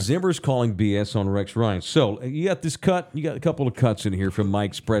Rex Ryan. Zimmer's calling BS on Rex Ryan. So you got this cut. You got a couple of cuts in here from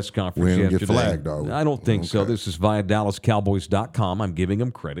Mike's press conference We ain't yesterday. get flagged, are we? I don't think so. Okay. This is via DallasCowboys.com. I'm giving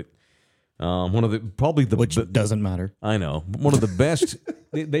him credit. One of the Which doesn't matter. I know, one of the best.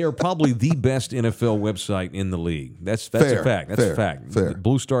 They are probably the best NFL website in the league. That's Fair, a fact. That's fair, a fact. fair. The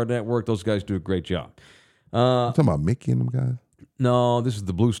Blue Star Network. Those guys do a great job. You talking about Mickey and them guys? No, this is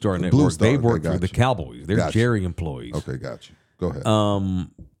the Blue Star Network. Blue Star, They okay, work for got the you. Cowboys. They're Got you. Jerry employees. Okay, got you. Go ahead.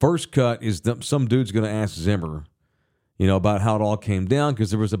 First cut is some dude's going to ask Zimmer, about how it all came down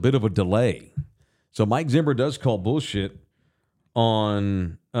because there was a bit of a delay. So Mike Zimmer does call bullshit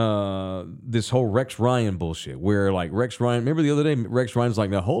on this whole Rex Ryan bullshit, where like Rex Ryan, remember the other day, Rex Ryan's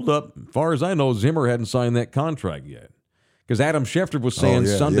like, now hold up, as far as I know, Zimmer hadn't signed that contract yet. Because Adam Schefter was saying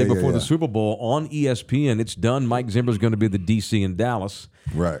Sunday before the Super Bowl on ESPN, it's done. Mike Zimmer's going to be the DC in Dallas.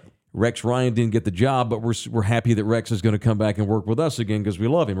 Right. Rex Ryan didn't get the job, but we're happy that Rex is going to come back and work with us again because we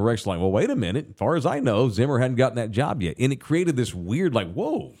love him. And Rex like, well, wait a minute. As far as I know, Zimmer hadn't gotten that job yet. And it created this weird, like,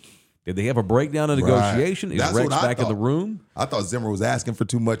 whoa, did they have a breakdown of negotiation? Right. Is That's Rex what I back in the thought. room? I thought Zimmer was asking for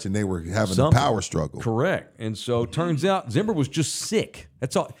too much and they were having a Something. power struggle. Correct. And so turns out Zimmer was just sick.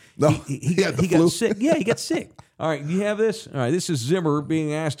 That's all. No, he he had the got flu. sick. Yeah, he got sick. All right, you have this? All right, this is Zimmer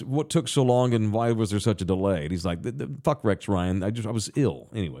being asked what took so long and why was there such a delay. And he's like, fuck Rex Ryan. I was ill.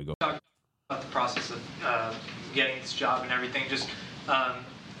 Anyway, go. About the process of getting this job and everything. Just, I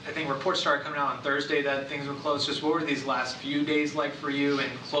think reports started coming out on Thursday that things were closed. Just what were these last few days like for you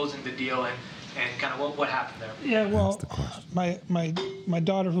in closing the deal and kind of what happened there? Yeah, well, my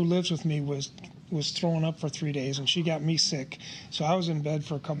daughter who lives with me was throwing up for 3 days, and she got me sick. So I was in bed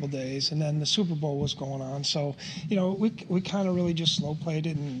for a couple days, and then the Super Bowl was going on. So, we kind of really just slow played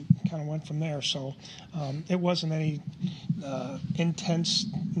it and kind of went from there. So it wasn't any intense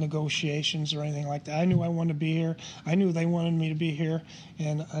negotiations or anything like that. I knew I wanted to be here. I knew they wanted me to be here,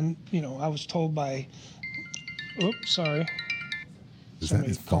 and I was told by. Oops, sorry.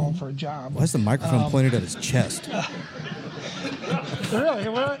 Somebody's calling for a job. Why is the microphone pointed at his chest? It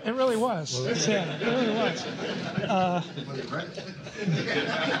really was. Yeah, it really was.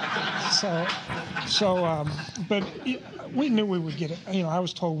 But we knew we would get it. I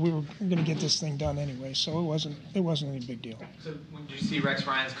was told we were going to get this thing done anyway, so it wasn't any big deal. So did you see Rex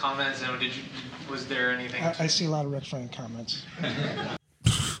Ryan's comments, and was there anything? I see a lot of Rex Ryan comments.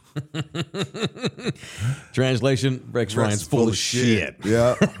 Translation, Rex Ryan's full of shit.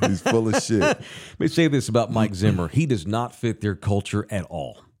 Yeah, he's full of shit. Let me say this about Mike Zimmer. He does not fit their culture at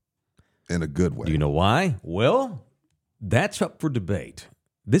all. In a good way. Do you know why? Well, that's up for debate.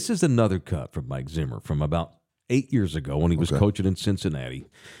 This is another cut from Mike Zimmer from about 8 years ago when he was coaching in Cincinnati.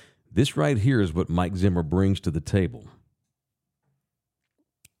 This right here is what Mike Zimmer brings to the table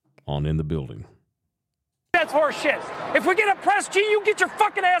on In the Building. That's horse shit. If we get a press, G, you get your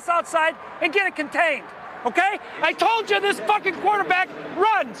fucking ass outside and get it contained. Okay? I told you this fucking quarterback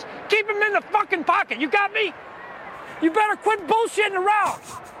runs. Keep him in the fucking pocket. You got me? You better quit bullshitting around.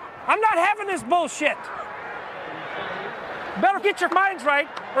 I'm not having this bullshit. Better get your minds right,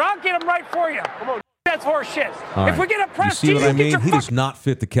 or I'll get them right for you. That's horse shit. All If we right. get a press, you see G, what you I get mean? your He fucking... does not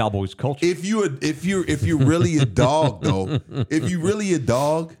fit the Cowboys culture. If you're really a dog though, if you really a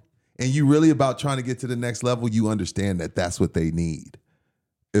dog and you really about trying to get to the next level, you understand that that's what they need.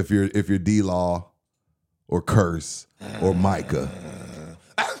 If you're D-Law or Curse or Micah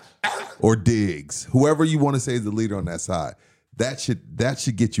or Diggs, whoever you want to say is the leader on that side, that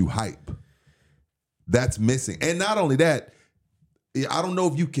should get you hype. That's missing. And not only that, I don't know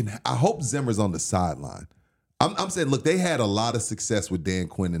if you can. I hope Zimmer's on the sideline. I'm saying, look, they had a lot of success with Dan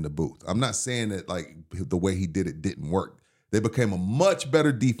Quinn in the booth. I'm not saying that like the way he did it didn't work. They became a much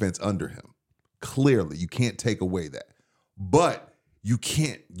better defense under him. Clearly, you can't take away that. But you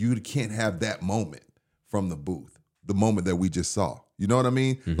can't have that moment from the booth, the moment that we just saw. You know what I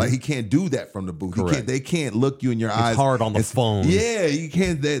mean? Mm-hmm. Like he can't do that from the booth. Correct. They can't look you in your eyes. It's hard on the phone. Yeah, you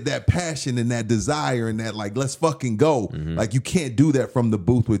can't that passion and that desire and that like let's fucking go. Mm-hmm. Like you can't do that from the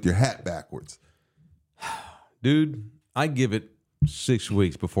booth with your hat backwards. Dude, I give it 6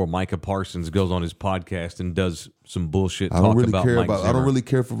 weeks before Micah Parsons goes on his podcast and does some bullshit I don't really about care Mike about. Zimmer. I don't really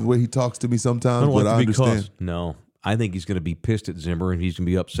care for the way he talks to me sometimes, I don't but like I to be understand. cussed. No, I think he's going to be pissed at Zimmer and he's going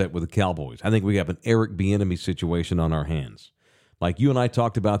to be upset with the Cowboys. I think we have an Eric Bieniemy situation on our hands. Like you and I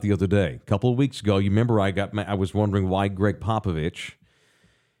talked about the other day, a couple of weeks ago. You remember I was wondering why Greg Popovich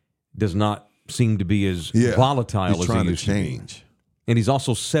does not seem to be as volatile he's as trying he to used to be. change. And he's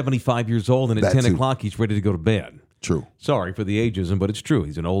also 75 years old, and at That 10 too. o'clock he's ready to go to bed. True. Sorry for the ageism, but it's true.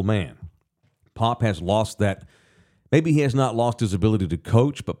 He's an old man. Pop has lost that Maybe he has not lost his ability to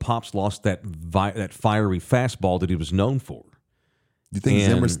coach, but Pop's lost that fiery fastball that he was known for. You think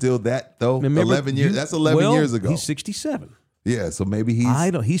And Zimmer's still that though? remember, 11 years. That's 11 years ago. He's 67. Yeah, so maybe he's.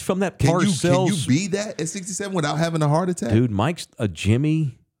 I don't. He's from that Can you Parcells. be that at 67 without having a heart attack? Dude, Mike's a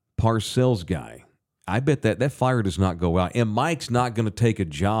Jimmy Parcells guy. I bet that fire does not go out. And Mike's not going to take a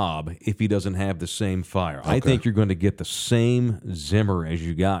job if he doesn't have the same fire. I think you're going to get the same Zimmer as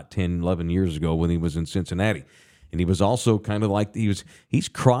you got 10, 11 years ago when he was in Cincinnati. And he was also kind of like he's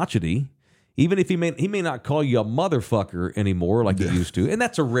crotchety. Even if he may not call you a motherfucker anymore like he used to, and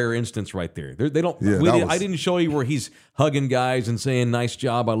that's a rare instance right there. They don't. Yeah, I didn't show you where he's hugging guys and saying "nice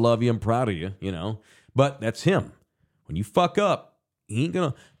job, I love you, I'm proud of you." You know, but that's him. When you fuck up, he ain't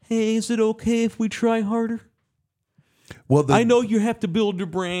gonna. Hey, is it okay if we try harder? Well, I know you have to build your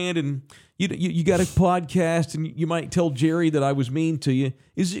brand, and you got a podcast, and you might tell Jerry that I was mean to you.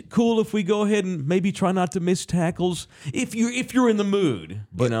 Is it cool if we go ahead and maybe try not to miss tackles if you're in the mood?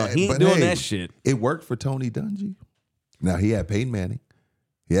 He ain't doing that shit. It worked for Tony Dungy. Now he had Peyton Manning.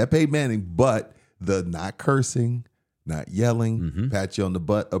 But the not cursing, not yelling, pat you on the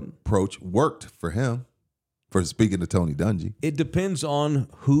butt approach worked for him. For speaking to Tony Dungy. It depends on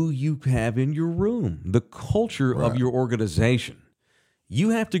who you have in your room, the culture of your organization.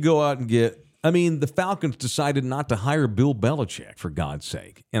 You have to go out and the Falcons decided not to hire Bill Belichick, for God's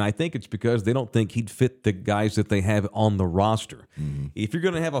sake. And I think it's because they don't think he'd fit the guys that they have on the roster. Mm-hmm. If you're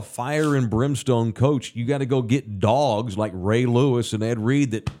going to have a fire and brimstone coach, you got to go get dogs like Ray Lewis and Ed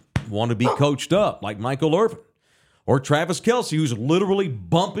Reed that want to be coached up, like Michael Irvin. Or Travis Kelce, who's literally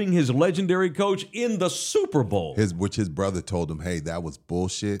bumping his legendary coach in the Super Bowl. Which his brother told him, hey, that was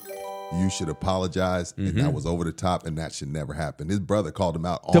bullshit. You should apologize. And that was over the top, and that should never happen. His brother called him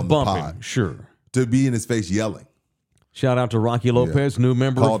out on the pod. Sure. To be in his face yelling. Shout out to Rocky Lopez, new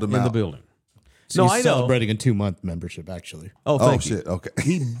member in the building. So he's celebrating a 2-month membership, actually. Oh, thank you. Shit. Okay.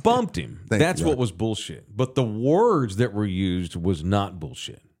 He bumped him. That's what was bullshit. But the words that were used was not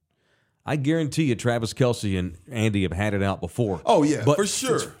bullshit. I guarantee you Travis Kelce and Andy have had it out before. Oh, yeah, but for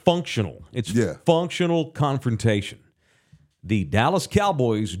sure. It's functional. It's functional confrontation. The Dallas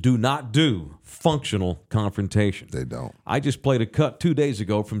Cowboys do not do functional confrontation. They don't. I just played a cut 2 days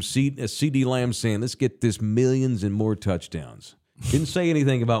ago from CD Lamb saying, let's get this millions and more touchdowns. Didn't say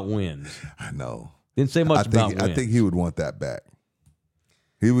anything about wins. I know. Didn't say much about wins. I think he would want that back.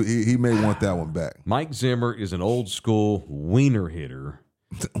 He may want that one back. Mike Zimmer is an old school wiener hitter.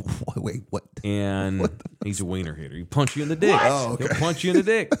 Wait, what? And he's a wiener hitter. He punch you in the dick. Oh, okay. He'll punch you in the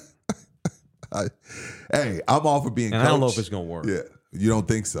dick. Hey, I'm all for being coached. I don't know if it's going to work. Yeah, you don't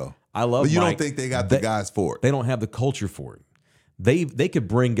think so? I love But you Mike. don't think they got the guys for it? They don't have the culture for it. They could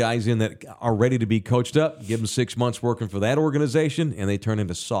bring guys in that are ready to be coached up, give them 6 months working for that organization, and they turn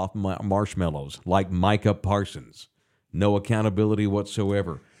into soft marshmallows like Micah Parsons. No accountability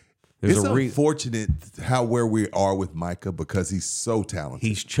whatsoever. It's unfortunate where we are with Micah because he's so talented.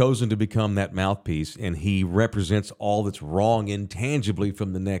 He's chosen to become that mouthpiece, and he represents all that's wrong intangibly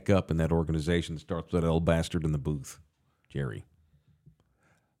from the neck up in that organization that starts with that old bastard in the booth, Jerry.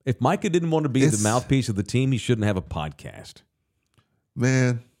 If Micah didn't want to be the mouthpiece of the team, he shouldn't have a podcast.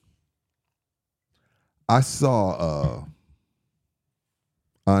 Man, I saw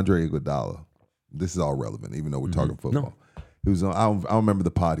Andre Iguodala. This is all relevant, even though we're talking football. No. He was on. I don't remember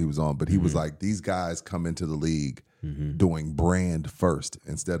the pod he was on, but he was like, "These guys come into the league doing brand first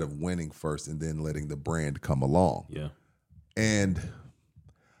instead of winning first, and then letting the brand come along." Yeah, and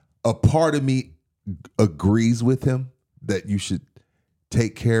a part of me agrees with him that you should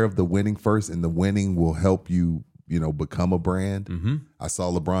take care of the winning first, and the winning will help you, become a brand. Mm-hmm. I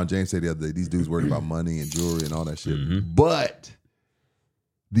saw LeBron James say the other day, "These dudes worried about money and jewelry and all that shit." Mm-hmm. But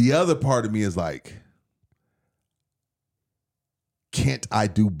the other part of me is like, can't I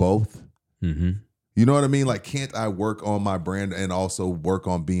do both? Mm-hmm. You know what I mean? Like, can't I work on my brand and also work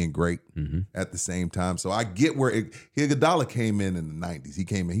on being great at the same time? So I get where Iguodala came in the 90s. He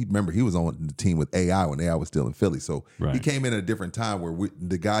came in, remember, he was on the team with AI when AI was still in Philly. So he came in at a different time where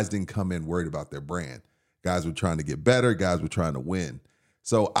the guys didn't come in worried about their brand. Guys were trying to get better. Guys were trying to win.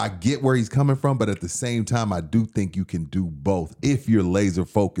 So I get where he's coming from, but at the same time, I do think you can do both if you're laser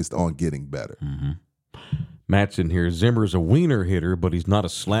focused on getting better. Mm-hmm. Matt's in here. Zimmer's a wiener hitter, but he's not a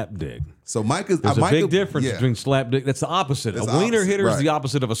slap dig. So There's a big difference between slap dig. That's the opposite. It's a wiener opposite, hitter is right. the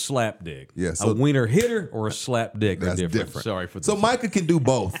opposite of a slap dig. Yeah, so a wiener hitter or a slap dig are that's different. Sorry for So Micah can do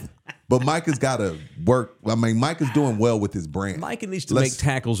both, but Micah's got to work. I mean, Micah's doing well with his brand. Micah needs to make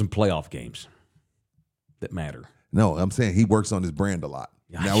tackles in playoff games that matter. No, I'm saying he works on his brand a lot.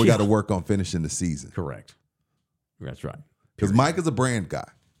 Now we got to work on finishing the season. Correct. That's right. Because Mike is a brand guy.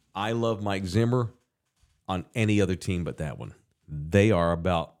 I love Mike Zimmer. on any other team but that one. They are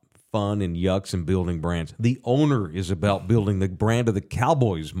about fun and yucks and building brands. The owner is about building the brand of the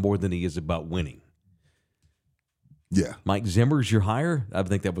Cowboys more than he is about winning. Yeah. Mike Zimmer's your hire. I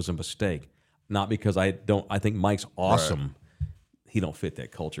think that was a mistake. Not because I think Mike's awesome. Right. He don't fit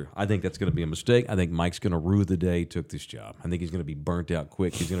that culture. I think that's going to be a mistake. I think Mike's going to rue the day he took this job. I think he's going to be burnt out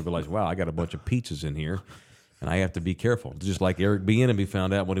quick. He's going to realize, wow, I got a bunch of pizzas in here, and I have to be careful. Just like Eric Bieniemy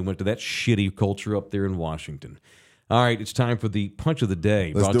found out when he went to that shitty culture up there in Washington. All right, it's time for the Punch of the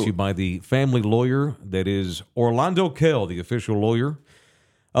Day, brought to you by the family lawyer that is Orlando Kell, the official lawyer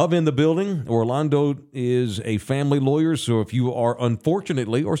of In the Building. Orlando is a family lawyer, so if you are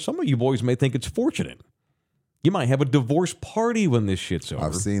unfortunately, or some of you boys may think it's fortunate, you might have a divorce party when this shit's over.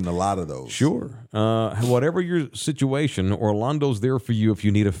 I've seen a lot of those. Sure. Whatever your situation, Orlando's there for you if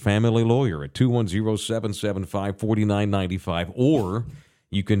you need a family lawyer at 210-775-4995. Or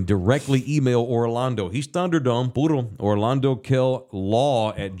you can directly email Orlando. He's Thunderdome, puro,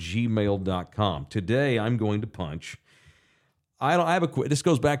 orlandokell@gmail.com. Today, I'm going to punch. This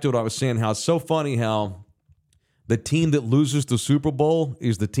goes back to what I was saying, how it's so funny how the team that loses the Super Bowl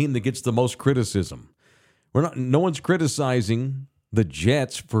is the team that gets the most criticism. No one's criticizing the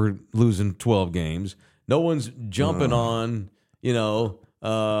Jets for losing 12 games. No one's jumping on, I don't know,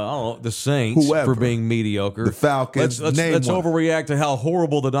 the Saints for being mediocre. The Falcons. Let's overreact to how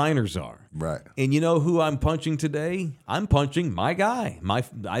horrible the Niners are. Right. And you know who I'm punching today? I'm punching my guy,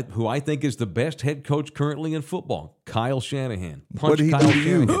 who I think is the best head coach currently in football, Kyle Shanahan. What did he do to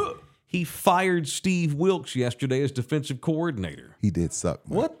you? He fired Steve Wilks yesterday as defensive coordinator. He did suck,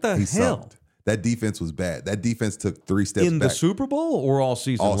 man. What the hell? Sucked. That defense was bad. That defense took 3 steps back. In the Super Bowl or all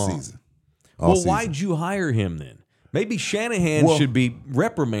season long? All season. Why'd you hire him then? Maybe Shanahan should be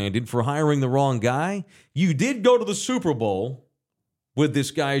reprimanded for hiring the wrong guy. You did go to the Super Bowl with this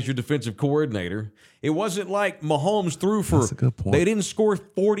guy as your defensive coordinator. It wasn't like Mahomes threw for. That's a good point. They didn't score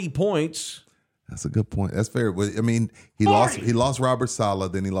 40 points. That's a good point. That's fair. I mean, he lost Robert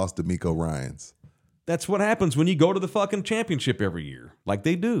Saleh, then he lost DeMeco Ryans. That's what happens when you go to the fucking championship every year, like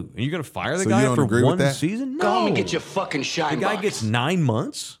they do. And you're going to fire the guy for one season? No. Go home and get your fucking shine box. The guy gets 9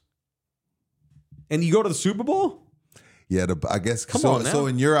 months, and you go to the Super Bowl? Yeah, I guess. So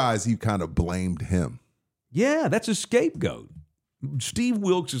in your eyes, he kind of blamed him. Yeah, that's a scapegoat. Steve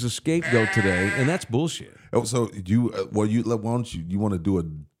Wilks is a scapegoat today, and that's bullshit. Oh, so why don't you want to do a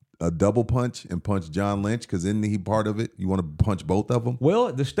double punch and punch John Lynch because isn't he part of it? You want to punch both of them?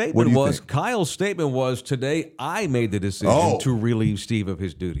 Well, the statement was, Kyle's statement was, today I made the decision to relieve Steve of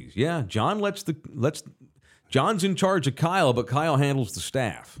his duties. Yeah, John's in charge of Kyle, but Kyle handles the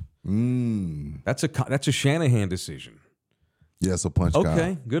staff. That's a Shanahan decision. Yeah, so punch Kyle.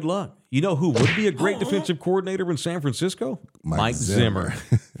 Okay, good luck. You know who would be a great defensive coordinator in San Francisco? Mike Zimmer.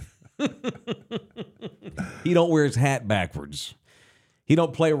 He don't wear his hat backwards. He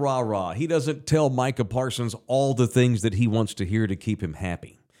don't play rah-rah. He doesn't tell Micah Parsons all the things that he wants to hear to keep him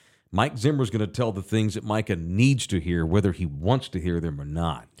happy. Mike Zimmer's going to tell the things that Micah needs to hear, whether he wants to hear them or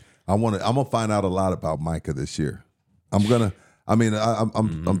not. I'm gonna find out a lot about Micah this year. I'm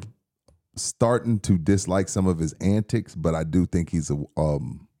starting to dislike some of his antics, but I do think he's a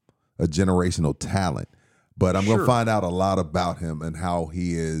generational talent. But I'm gonna find out a lot about him and how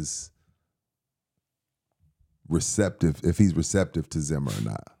he is receptive, if he's receptive to Zimmer or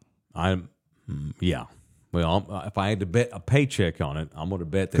not. Yeah. Well, if I had to bet a paycheck on it, I'm going to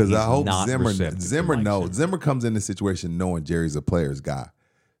bet that he's I hope not Zimmer knows. Zimmer comes in the situation knowing Jerry's a player's guy.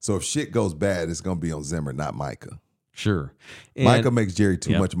 So if shit goes bad, it's going to be on Zimmer, not Micah. Sure. Micah makes Jerry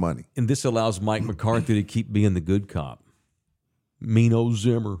too much money. And this allows Mike McCarthy to keep being the good cop. Mean old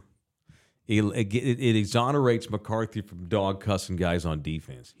Zimmer. It exonerates McCarthy from dog cussing guys on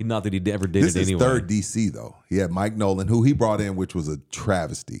defense. Not that he ever did it anyway. This is third DC, though. He had Mike Nolan, who he brought in, which was a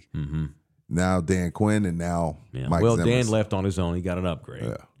travesty. Mm-hmm. Now Dan Quinn, and now Mike Zimmer. Dan left on his own. He got an upgrade.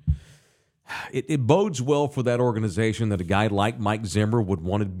 Yeah. It bodes well for that organization that a guy like Mike Zimmer would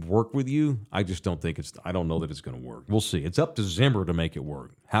want to work with you. I just don't think I don't know that it's going to work. We'll see. It's up to Zimmer to make it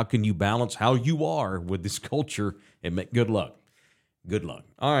work. How can you balance how you are with this culture and make good luck? Good luck.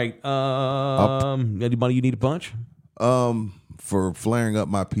 All right. Anybody you need to punch? For flaring up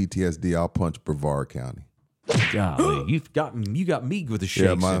my PTSD, I'll punch Brevard County. Golly, you got me with the shakes.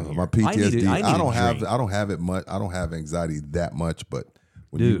 Yeah, my PTSD. I don't have it much. I don't have anxiety that much, but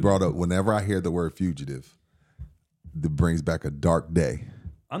when you brought up, whenever I hear the word fugitive, it brings back a dark day.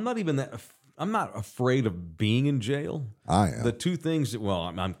 I'm not afraid of being in jail. I am. The two things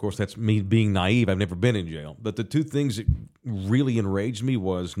of course, that's me being naive. I've never been in jail. But the two things that really enraged me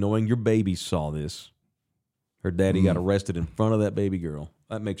was knowing your baby saw this. Her daddy got arrested in front of that baby girl.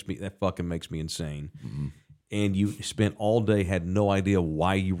 That fucking makes me insane. Mm-hmm. and you spent all day, had no idea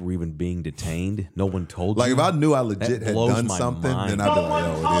why you were even being detained. No one told you. Like if I knew I legit That had blows done my something, mind. then I'd be like,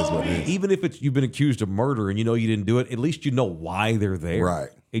 oh, it is what it is. Even if you've been accused of murder and you know you didn't do it, at least you know why they're there. Right.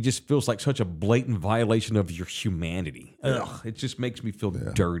 It just feels like such a blatant violation of your humanity. Ugh, it just makes me feel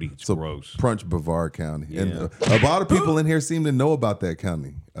dirty. It's gross. Punch Brevard County. And a lot of people in here seem to know about that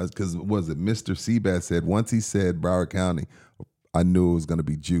county. Because, was it Mr. Seabass said, once he said Broward County, I knew it was going to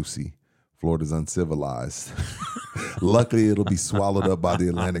be juicy. Florida's uncivilized. Luckily, it'll be swallowed up by the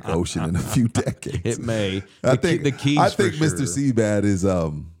Atlantic Ocean in a few decades. It may. I think for Mr. sure. Seabad is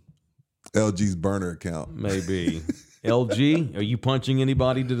LG's burner account. Maybe. LG, are you punching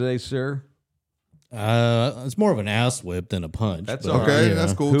anybody today, sir? It's more of an ass whip than a punch. That's but, all right. Okay, you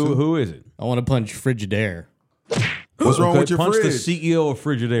that's know. cool too. Who is it? I want to punch Frigidaire. What's wrong with your punch fridge? the CEO of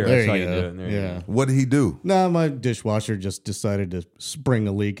Frigidaire. There That's how you you go. do it. There you Yeah. go. What did he do? No, my dishwasher just decided to spring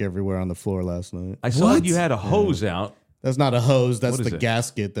a leak everywhere on the floor last night. I saw What? you had a hose out. That's not a hose. That's What is the it?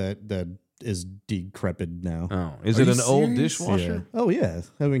 gasket that is decrepit now. Oh, is Are it you an old serious? dishwasher? Yeah. Oh yeah.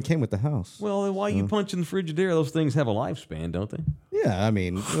 I mean, it came with the house. Well, then why are you punching the Frigidaire? Those things have a lifespan, don't they? Yeah, I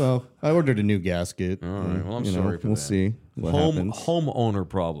mean, well, I ordered a new gasket. All right. Well, I'm You know, sorry for we'll that. see what happens. Homeowner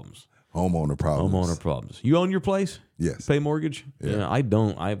problems. Homeowner problems. Homeowner problems. You own your place? Yes. Pay mortgage? Yeah. I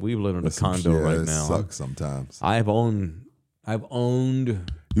don't. We've lived in a condo right it now. sucks sometimes. I've owned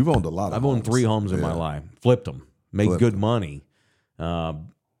You've owned a lot of I've owned 3 homes in my Yeah. life. Flipped them. Made Flipped good 'em. money.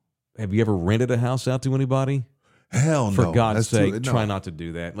 Have you ever rented a house out to anybody? Hell no. For God's That's too- sake, no. try not to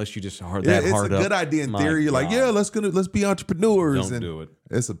do that unless you just hard Yeah, that it's hard a up. good idea in My theory. You're like, God. yeah, let's be entrepreneurs. Don't and do it.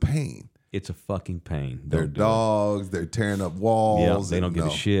 It's a pain. It's a fucking pain. They're Don't do it. dogs. They're tearing up walls. Yeah, they don't and give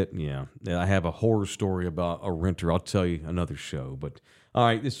no. a shit. Yeah, I have a horror story about a renter. I'll tell you another show. But all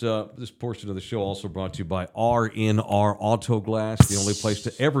right, this portion of the show also brought to you by R&R Auto Glass, the only place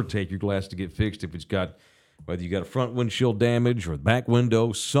to ever take your glass to get fixed if it's got. Whether you got a front windshield damage or back window,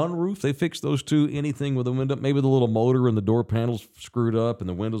 sunroof, they fix those too. Anything with a window, maybe the little motor and the door panels screwed up and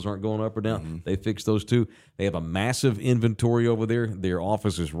the windows aren't going up or down, they fix those too. They have a massive inventory over there. Their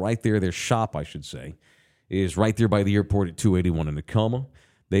office is right there. Their shop, I should say, is right there by the airport at 281 in Tacoma.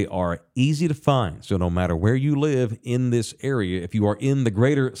 They are easy to find. So no matter where you live in this area, if you are in the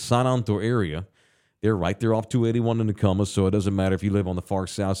greater San Antonio area, they're right there off 281 in Tacoma, so it doesn't matter if you live on the far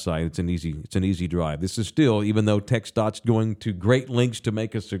south side. It's an easy drive. This is still, even though TxDOT's going to great lengths to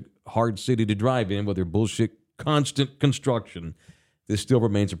make us a hard city to drive in with their bullshit constant construction, this still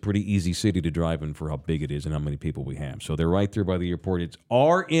remains a pretty easy city to drive in for how big it is and how many people we have. So they're right there by the airport. It's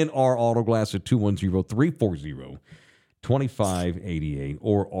R&R Auto Glass at 210-340-2588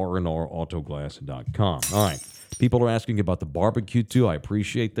 or rnrautoglass.com. All right. People are asking about the barbecue, too. I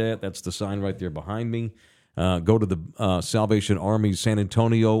appreciate that. That's the sign right there behind me. Go to the Salvation Army San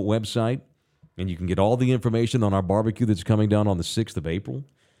Antonio website, and you can get all the information on our barbecue that's coming down on the 6th of April.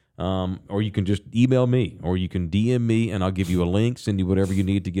 Or you can just email me, or you can DM me, and I'll give you a link, send you whatever you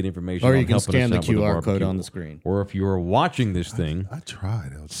need to get information. Or on you can helping us scan the out with QR code barbecue. on the screen. Or if you're watching this thing, I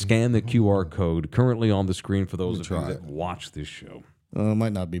tried. scan the QR code currently on the screen for those of you try that it. watch this show. It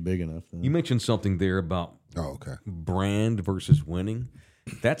might not be big enough. Then. You mentioned something there about Oh, okay. brand versus winning.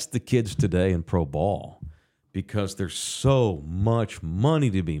 That's the kids today in pro ball because there's so much money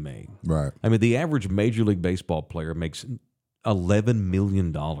to be made. Right. I mean, the average Major League Baseball player makes $11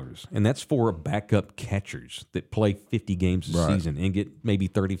 million, and that's for backup catchers that play 50 games a Right. season and get maybe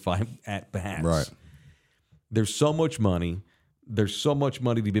 35 at-bats. Right. There's so much money. There's so much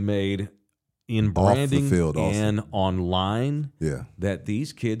money to be made in Off the branding field also. and online Yeah. that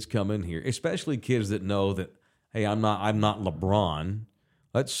these kids come in here, especially kids that know that, hey, I'm not LeBron.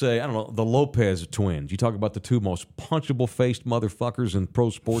 Let's say, I don't know, the Lopez twins. You talk about the two most punchable-faced motherfuckers in pro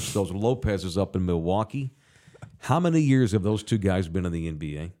sports, those Lopez's up in Milwaukee. How many years have those two guys been in the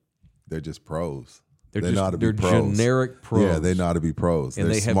NBA? They're just pros. They're They know how to be they're pros. generic pros. Yeah, they know how to be pros. And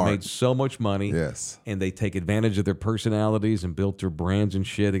They're they have smart. made so much money. Yes. And they take advantage of their personalities and built their brands and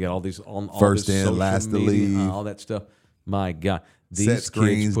shit. They got all these on all First this in, social last to media, leave. all that stuff. My God, these Set kids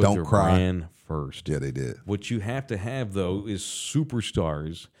screens, put don't their cry. brand first. Yeah, they did. What you have to have though is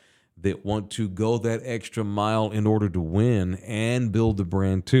superstars that want to go that extra mile in order to win and build the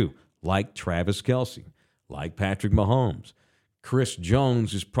brand too, like Travis Kelce, like Patrick Mahomes. Chris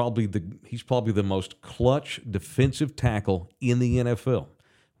Jones is probably the most clutch defensive tackle in the NFL.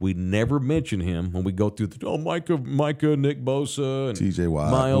 We never mention him when we go through Micah, Nick Bosa, and TJ Watt,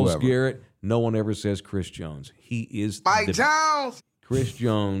 Myles whoever. Garrett. No one ever says Chris Jones. He is Jones. Chris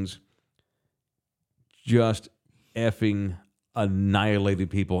Jones just effing annihilated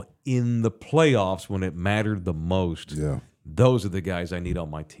people in the playoffs when it mattered the most. Yeah. Those are the guys I need on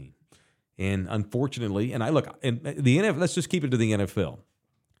my team. And unfortunately, and the NFL, let's just keep it to the NFL.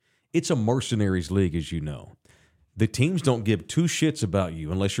 It's a mercenaries league, as you know. The teams don't give two shits about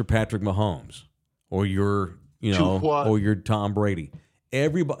you unless you're Patrick Mahomes or you're Tom Brady.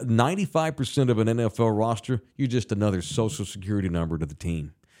 95% of an NFL roster, you're just another social security number to the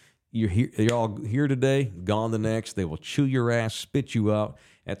team. You're all here today, gone the next. They will chew your ass, spit you out.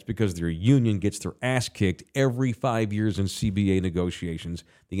 That's because their union gets their ass kicked every 5 years in CBA negotiations.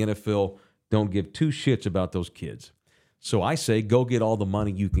 The NFL don't give two shits about those kids. So I say go get all the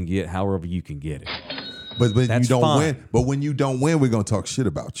money you can get, however you can get it. But when That's you don't fine. win, but when you don't win, we're gonna talk shit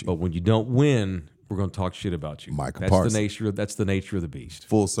about you. But when you don't win, we're going to talk shit about you. Micah That's Parsons. That's the nature of the beast.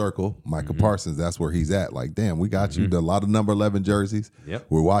 Full circle, Micah Parsons. That's where he's at. Like, damn, we got you. A lot of number 11 jerseys. Yep.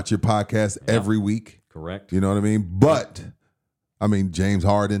 We watch your podcast every week. Correct. You know what I mean? But I mean, James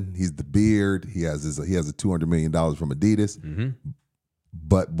Harden. He's the beard. He has a $200 million from Adidas. Mm-hmm.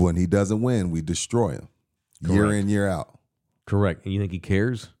 But when he doesn't win, we destroy him year in, year out. Correct. And you think he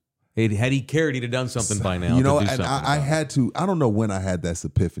cares? Had he cared, he'd have done something by now. You know, to do and something I about had to. I don't know when I had that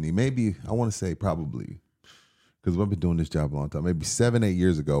epiphany. Maybe I want to say probably because I've been doing this job a long time. Maybe 7-8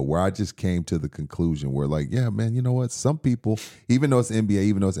 years ago, where I just came to the conclusion where, like, yeah, man, you know what? Some people, even though it's NBA,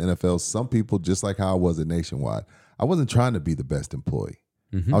 even though it's NFL, some people, just like how I was at Nationwide, I wasn't trying to be the best employee.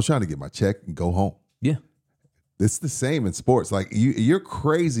 I was trying to get my check and go home. Yeah. It's the same in sports. Like you're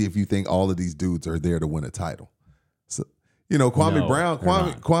crazy if you think all of these dudes are there to win a title. So, you know, Kwame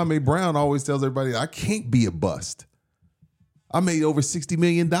Brown Brown always tells everybody, I can't be a bust. I made over $60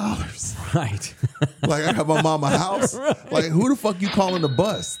 million. Right. Like, I have my mama house. Right. Like, who the fuck you calling a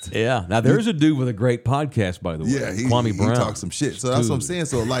bust? Yeah. Now, there's a dude with a great podcast, by the way. Yeah, Kwame Brown. He talks some shit. So that's what I'm saying.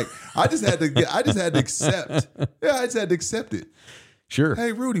 So, like, I just had to accept. Yeah, I just had to accept it. Sure.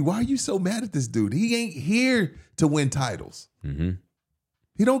 Hey, Rudy, why are you so mad at this dude? He ain't here to win titles. Mm-hmm.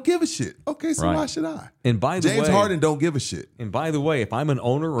 He don't give a shit. Okay, so why should I? And by the way, James Harden don't give a shit. And by the way, if I'm an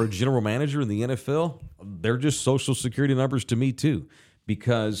owner or a general manager in the NFL, they're just social security numbers to me too,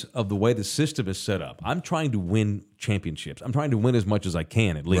 because of the way the system is set up. I'm trying to win championships. I'm trying to win as much as I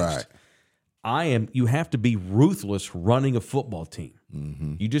can, at least. Right. You have to be ruthless running a football team.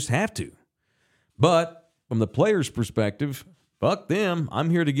 Mm-hmm. You just have to. But from the player's perspective, fuck them. I'm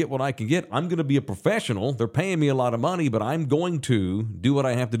here to get what I can get. I'm going to be a professional. They're paying me a lot of money, but I'm going to do what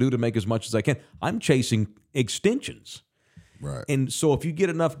I have to do to make as much as I can. I'm chasing extensions. Right. And so if you get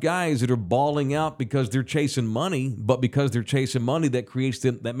enough guys that are balling out because they're chasing money, but because they're chasing money,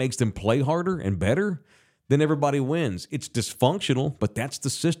 that makes them play harder and better, then everybody wins. It's dysfunctional, but that's the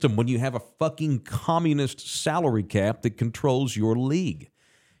system when you have a fucking communist salary cap that controls your league.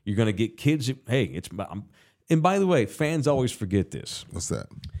 You're going to get kids. And by the way, fans always forget this. What's that?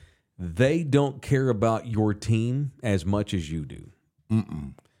 They don't care about your team as much as you do.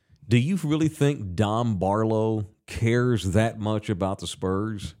 Mm-mm. Do you really think Dom Barlow cares that much about the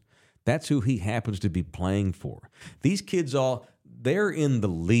Spurs? That's who he happens to be playing for. These kids they're in the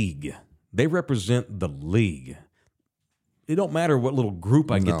league. They represent the league. It don't matter what little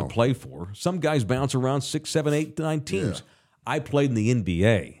group I get to play for. Some guys bounce around 6, 7, 8, 9 teams. Yeah. I played in the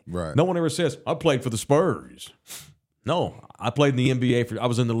NBA. Right. No one ever says, I played for the Spurs. No, I played in the NBA I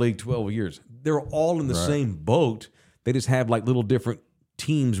was in the league 12 years. They're all in the same boat. They just have like little different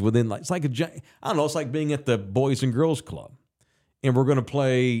teams within. It's like it's like being at the Boys and Girls Club. And we're gonna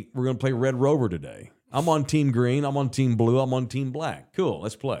play Red Rover today. I'm on Team Green, I'm on Team Blue, I'm on Team Black. Cool,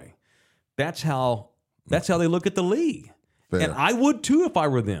 let's play. That's how they look at the league. Fair. And I would too if I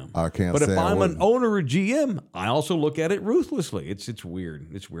were them. I can't. But say if I'm an owner or GM, I also look at it ruthlessly. It's weird.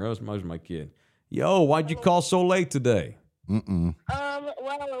 It's weird. I was my kid. Yo, why'd you call so late today? Well,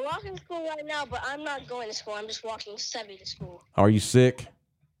 we're walking to school right now, but I'm not going to school. I'm just walking Sevi to school. Are you sick?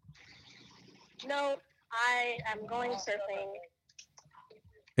 No, I am going surfing.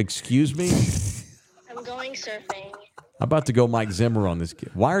 Excuse me? I'm going surfing. I'm about to go Mike Zimmer on this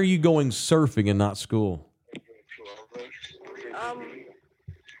kid. Why are you going surfing and not school?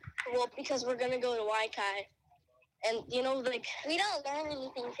 Well, because we're gonna go to Waikai, and we don't learn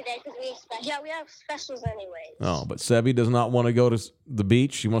anything today because we have specials anyways. Oh, but Sebi does not want to go to the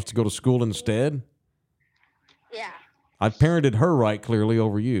beach. She wants to go to school instead. Yeah. I parented her right clearly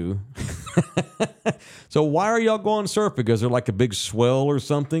over you. So why are y'all going surfing? Because they're like a big swell or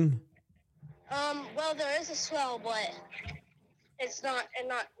something? Well, there is a swell, but it's not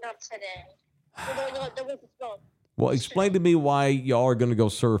today. There was a swell. Well, explain to me why y'all are going to go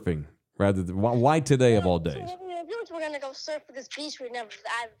surfing rather than why today of all days. So what we're going to do is we're going to go surf at this beach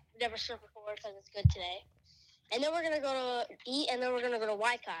I've never surfed before because it's good today. And then we're going to go to eat, and then we're going to go to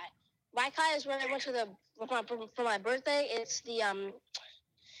Waikai. Waikai is where I went for my birthday. It's the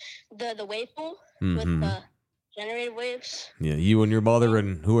the wave pool with the generated waves. Yeah, you and your mother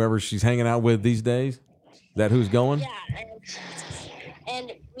and whoever she's hanging out with these days? Is that who's going? Yeah,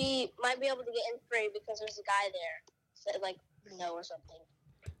 and we might be able to get in free because there's a guy there, said like no or something.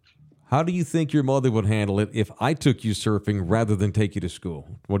 How do you think your mother would handle it if I took you surfing rather than take you to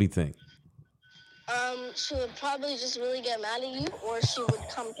school? What do you think? She would probably just really get mad at you, or she would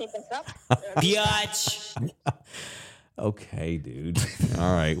come pick us up. Biatch. Okay, dude.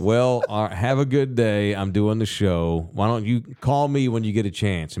 All right. Well, have a good day. I'm doing the show. Why don't you call me when you get a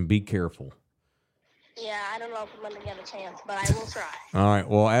chance and be careful. Yeah, I don't know if I'm gonna get a chance, but I will try. All right.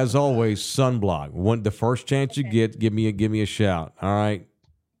 Well, as always, sunblock. When the first chance you get, give me a shout. All right.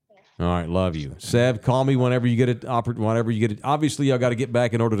 All right. Love you, Seb. Call me whenever you get it. Obviously, I got to get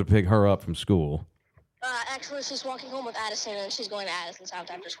back in order to pick her up from school. Actually, she's walking home with Addison, and she's going to Addison's house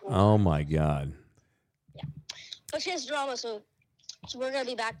after school. Oh my God. Yeah, but she has drama, so we're gonna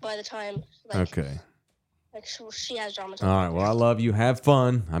be back by the time. Okay. Like she has drama. All right. Well, I love you. Have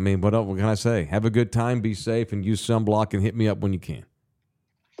fun. I mean, what can I say? Have a good time. Be safe, and use sunblock and hit me up when you can.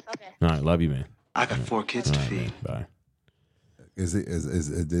 Okay. All right. Love you, man. I got 4 kids to All right, feed. man. Bye.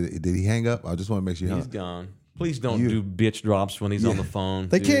 Did he hang up? I just want to make sure He's gone. Please don't do bitch drops when he's on the phone.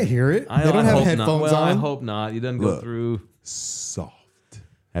 They dude. can't hear it. I They don't have hope headphones not. Well, on. I hope not. He doesn't go through. Soft.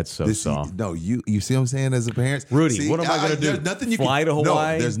 That's so soft. No, you see what I'm saying as a parent? Rudy, See, what am I going to do? There's nothing you Fly can to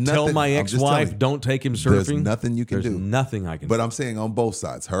Hawaii? No, there's Tell nothing, my I'm just telling ex-wife you. don't take him surfing? There's nothing you can There's do. nothing I can But do. I'm saying on both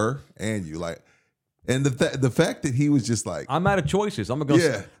sides, her and you, like, and the fact that he was just like, I'm out of choices. I'm going to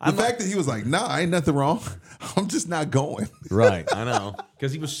go. the fact that he was like, nah, ain't nothing wrong. I'm just not going. Right, I know.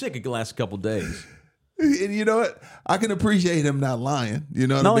 Because he was sick the last couple days. And you know what? I can appreciate him not lying. You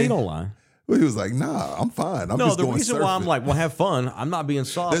know what I mean? No, he don't lie. Well, he was like, nah, I'm fine. I'm No, just the going reason why I'm surfing. like, well, have fun. I'm not being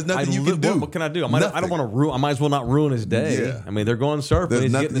soft. There's nothing you can do. What can I do? I don't Nothing. want to ruin. I might as well not ruin his day. Yeah. I mean, they're going surfing. There's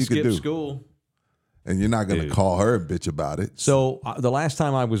He's nothing getting to you can skip do. school. And you're not going to Dude. call her and bitch about it. So the last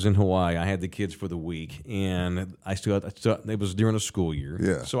time I was in Hawaii, I had the kids for the week, and I still it was during a school year.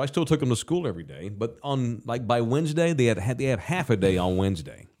 Yeah. So I still took them to school every day. But on by Wednesday, they have half a day on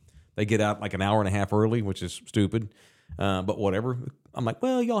Wednesday. They get out like an hour and a half early, which is stupid. But whatever. I'm like,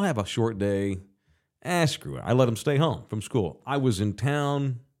 well, y'all have a short day. Screw it. I let them stay home from school. I was in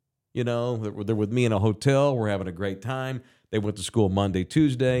town. You know, they're with me in a hotel. We're having a great time. They went to school Monday,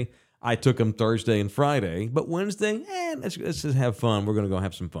 Tuesday. I took them Thursday and Friday, but Wednesday, let's just have fun. We're going to go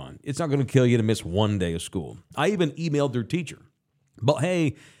have some fun. It's not going to kill you to miss one day of school. I even emailed their teacher. But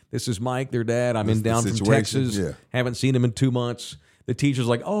hey, this is Mike, their dad. I'm in down from situation, Texas. yeah. Haven't seen him in 2 months. The teacher's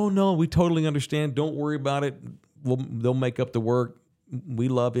like, oh, no, we totally understand. Don't worry about it. They'll make up the work. We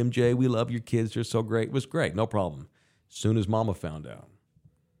love MJ. We love your kids. They're so great. It was great. No problem. As soon as Mama found out,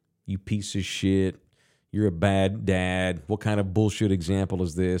 you piece of shit. You're a bad dad. What kind of bullshit example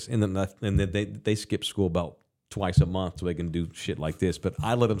is this? And then they skip school about twice a month so they can do shit like this. But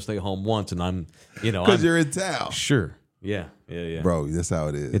I let them stay home once, and I'm, Because you're in town. Sure. Yeah. Bro, that's how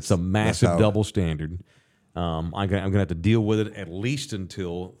it is. It's a massive double standard. I'm gonna have to deal with it at least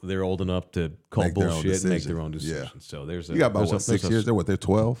until they're old enough to call Make their own bullshit and make decision. their own decisions. Yeah. So there's You got about, 6 years? They're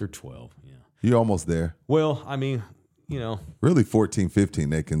 12? They're 12, yeah. You're almost there. Well, I mean, Really 14, 15,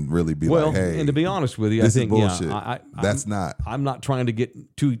 they can really be well, like, hey. and to be honest with you, this I think is bullshit. I'm not. I'm not trying to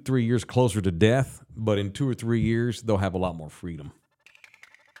get 2-3 years closer to death, but in 2 or 3 years, they'll have a lot more freedom.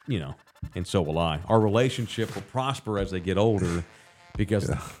 And so will I. Our relationship will prosper as they get older because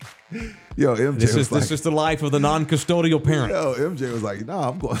Yo, MJ this is the life of the non-custodial parent. Yo, MJ was like, nah,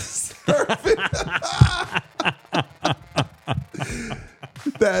 I'm going surfing.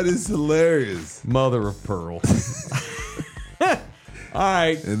 That is hilarious. Mother of pearl. All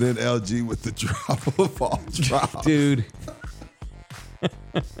right. And then LG with the drop of all drops. Dude.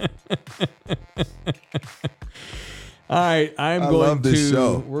 All right,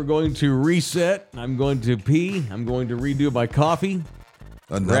 we're going to reset. I'm going to pee. I'm going to redo my coffee.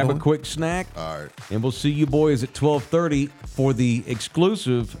 Grab a quick snack. All right. And we'll see you boys at 12:30 for the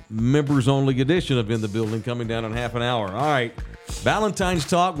exclusive members-only edition of In the Building coming down in half an hour. All right. Valentine's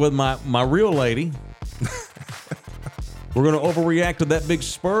talk with my real lady. We're going to overreact to that big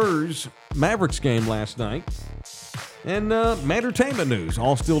Spurs Mavericks game last night. And entertainment news,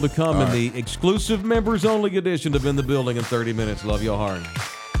 all still to come in the exclusive members-only edition of In the Building in 30 minutes. Love you hard.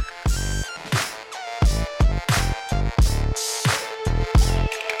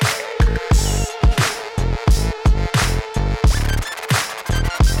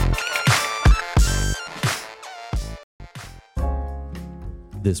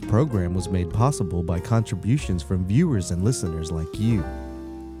 This program was made possible by contributions from viewers and listeners like you.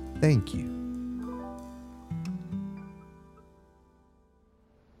 Thank you.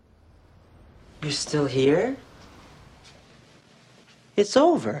 You're still here? It's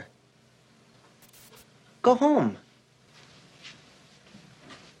over. Go home.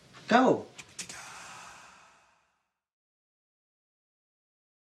 Go.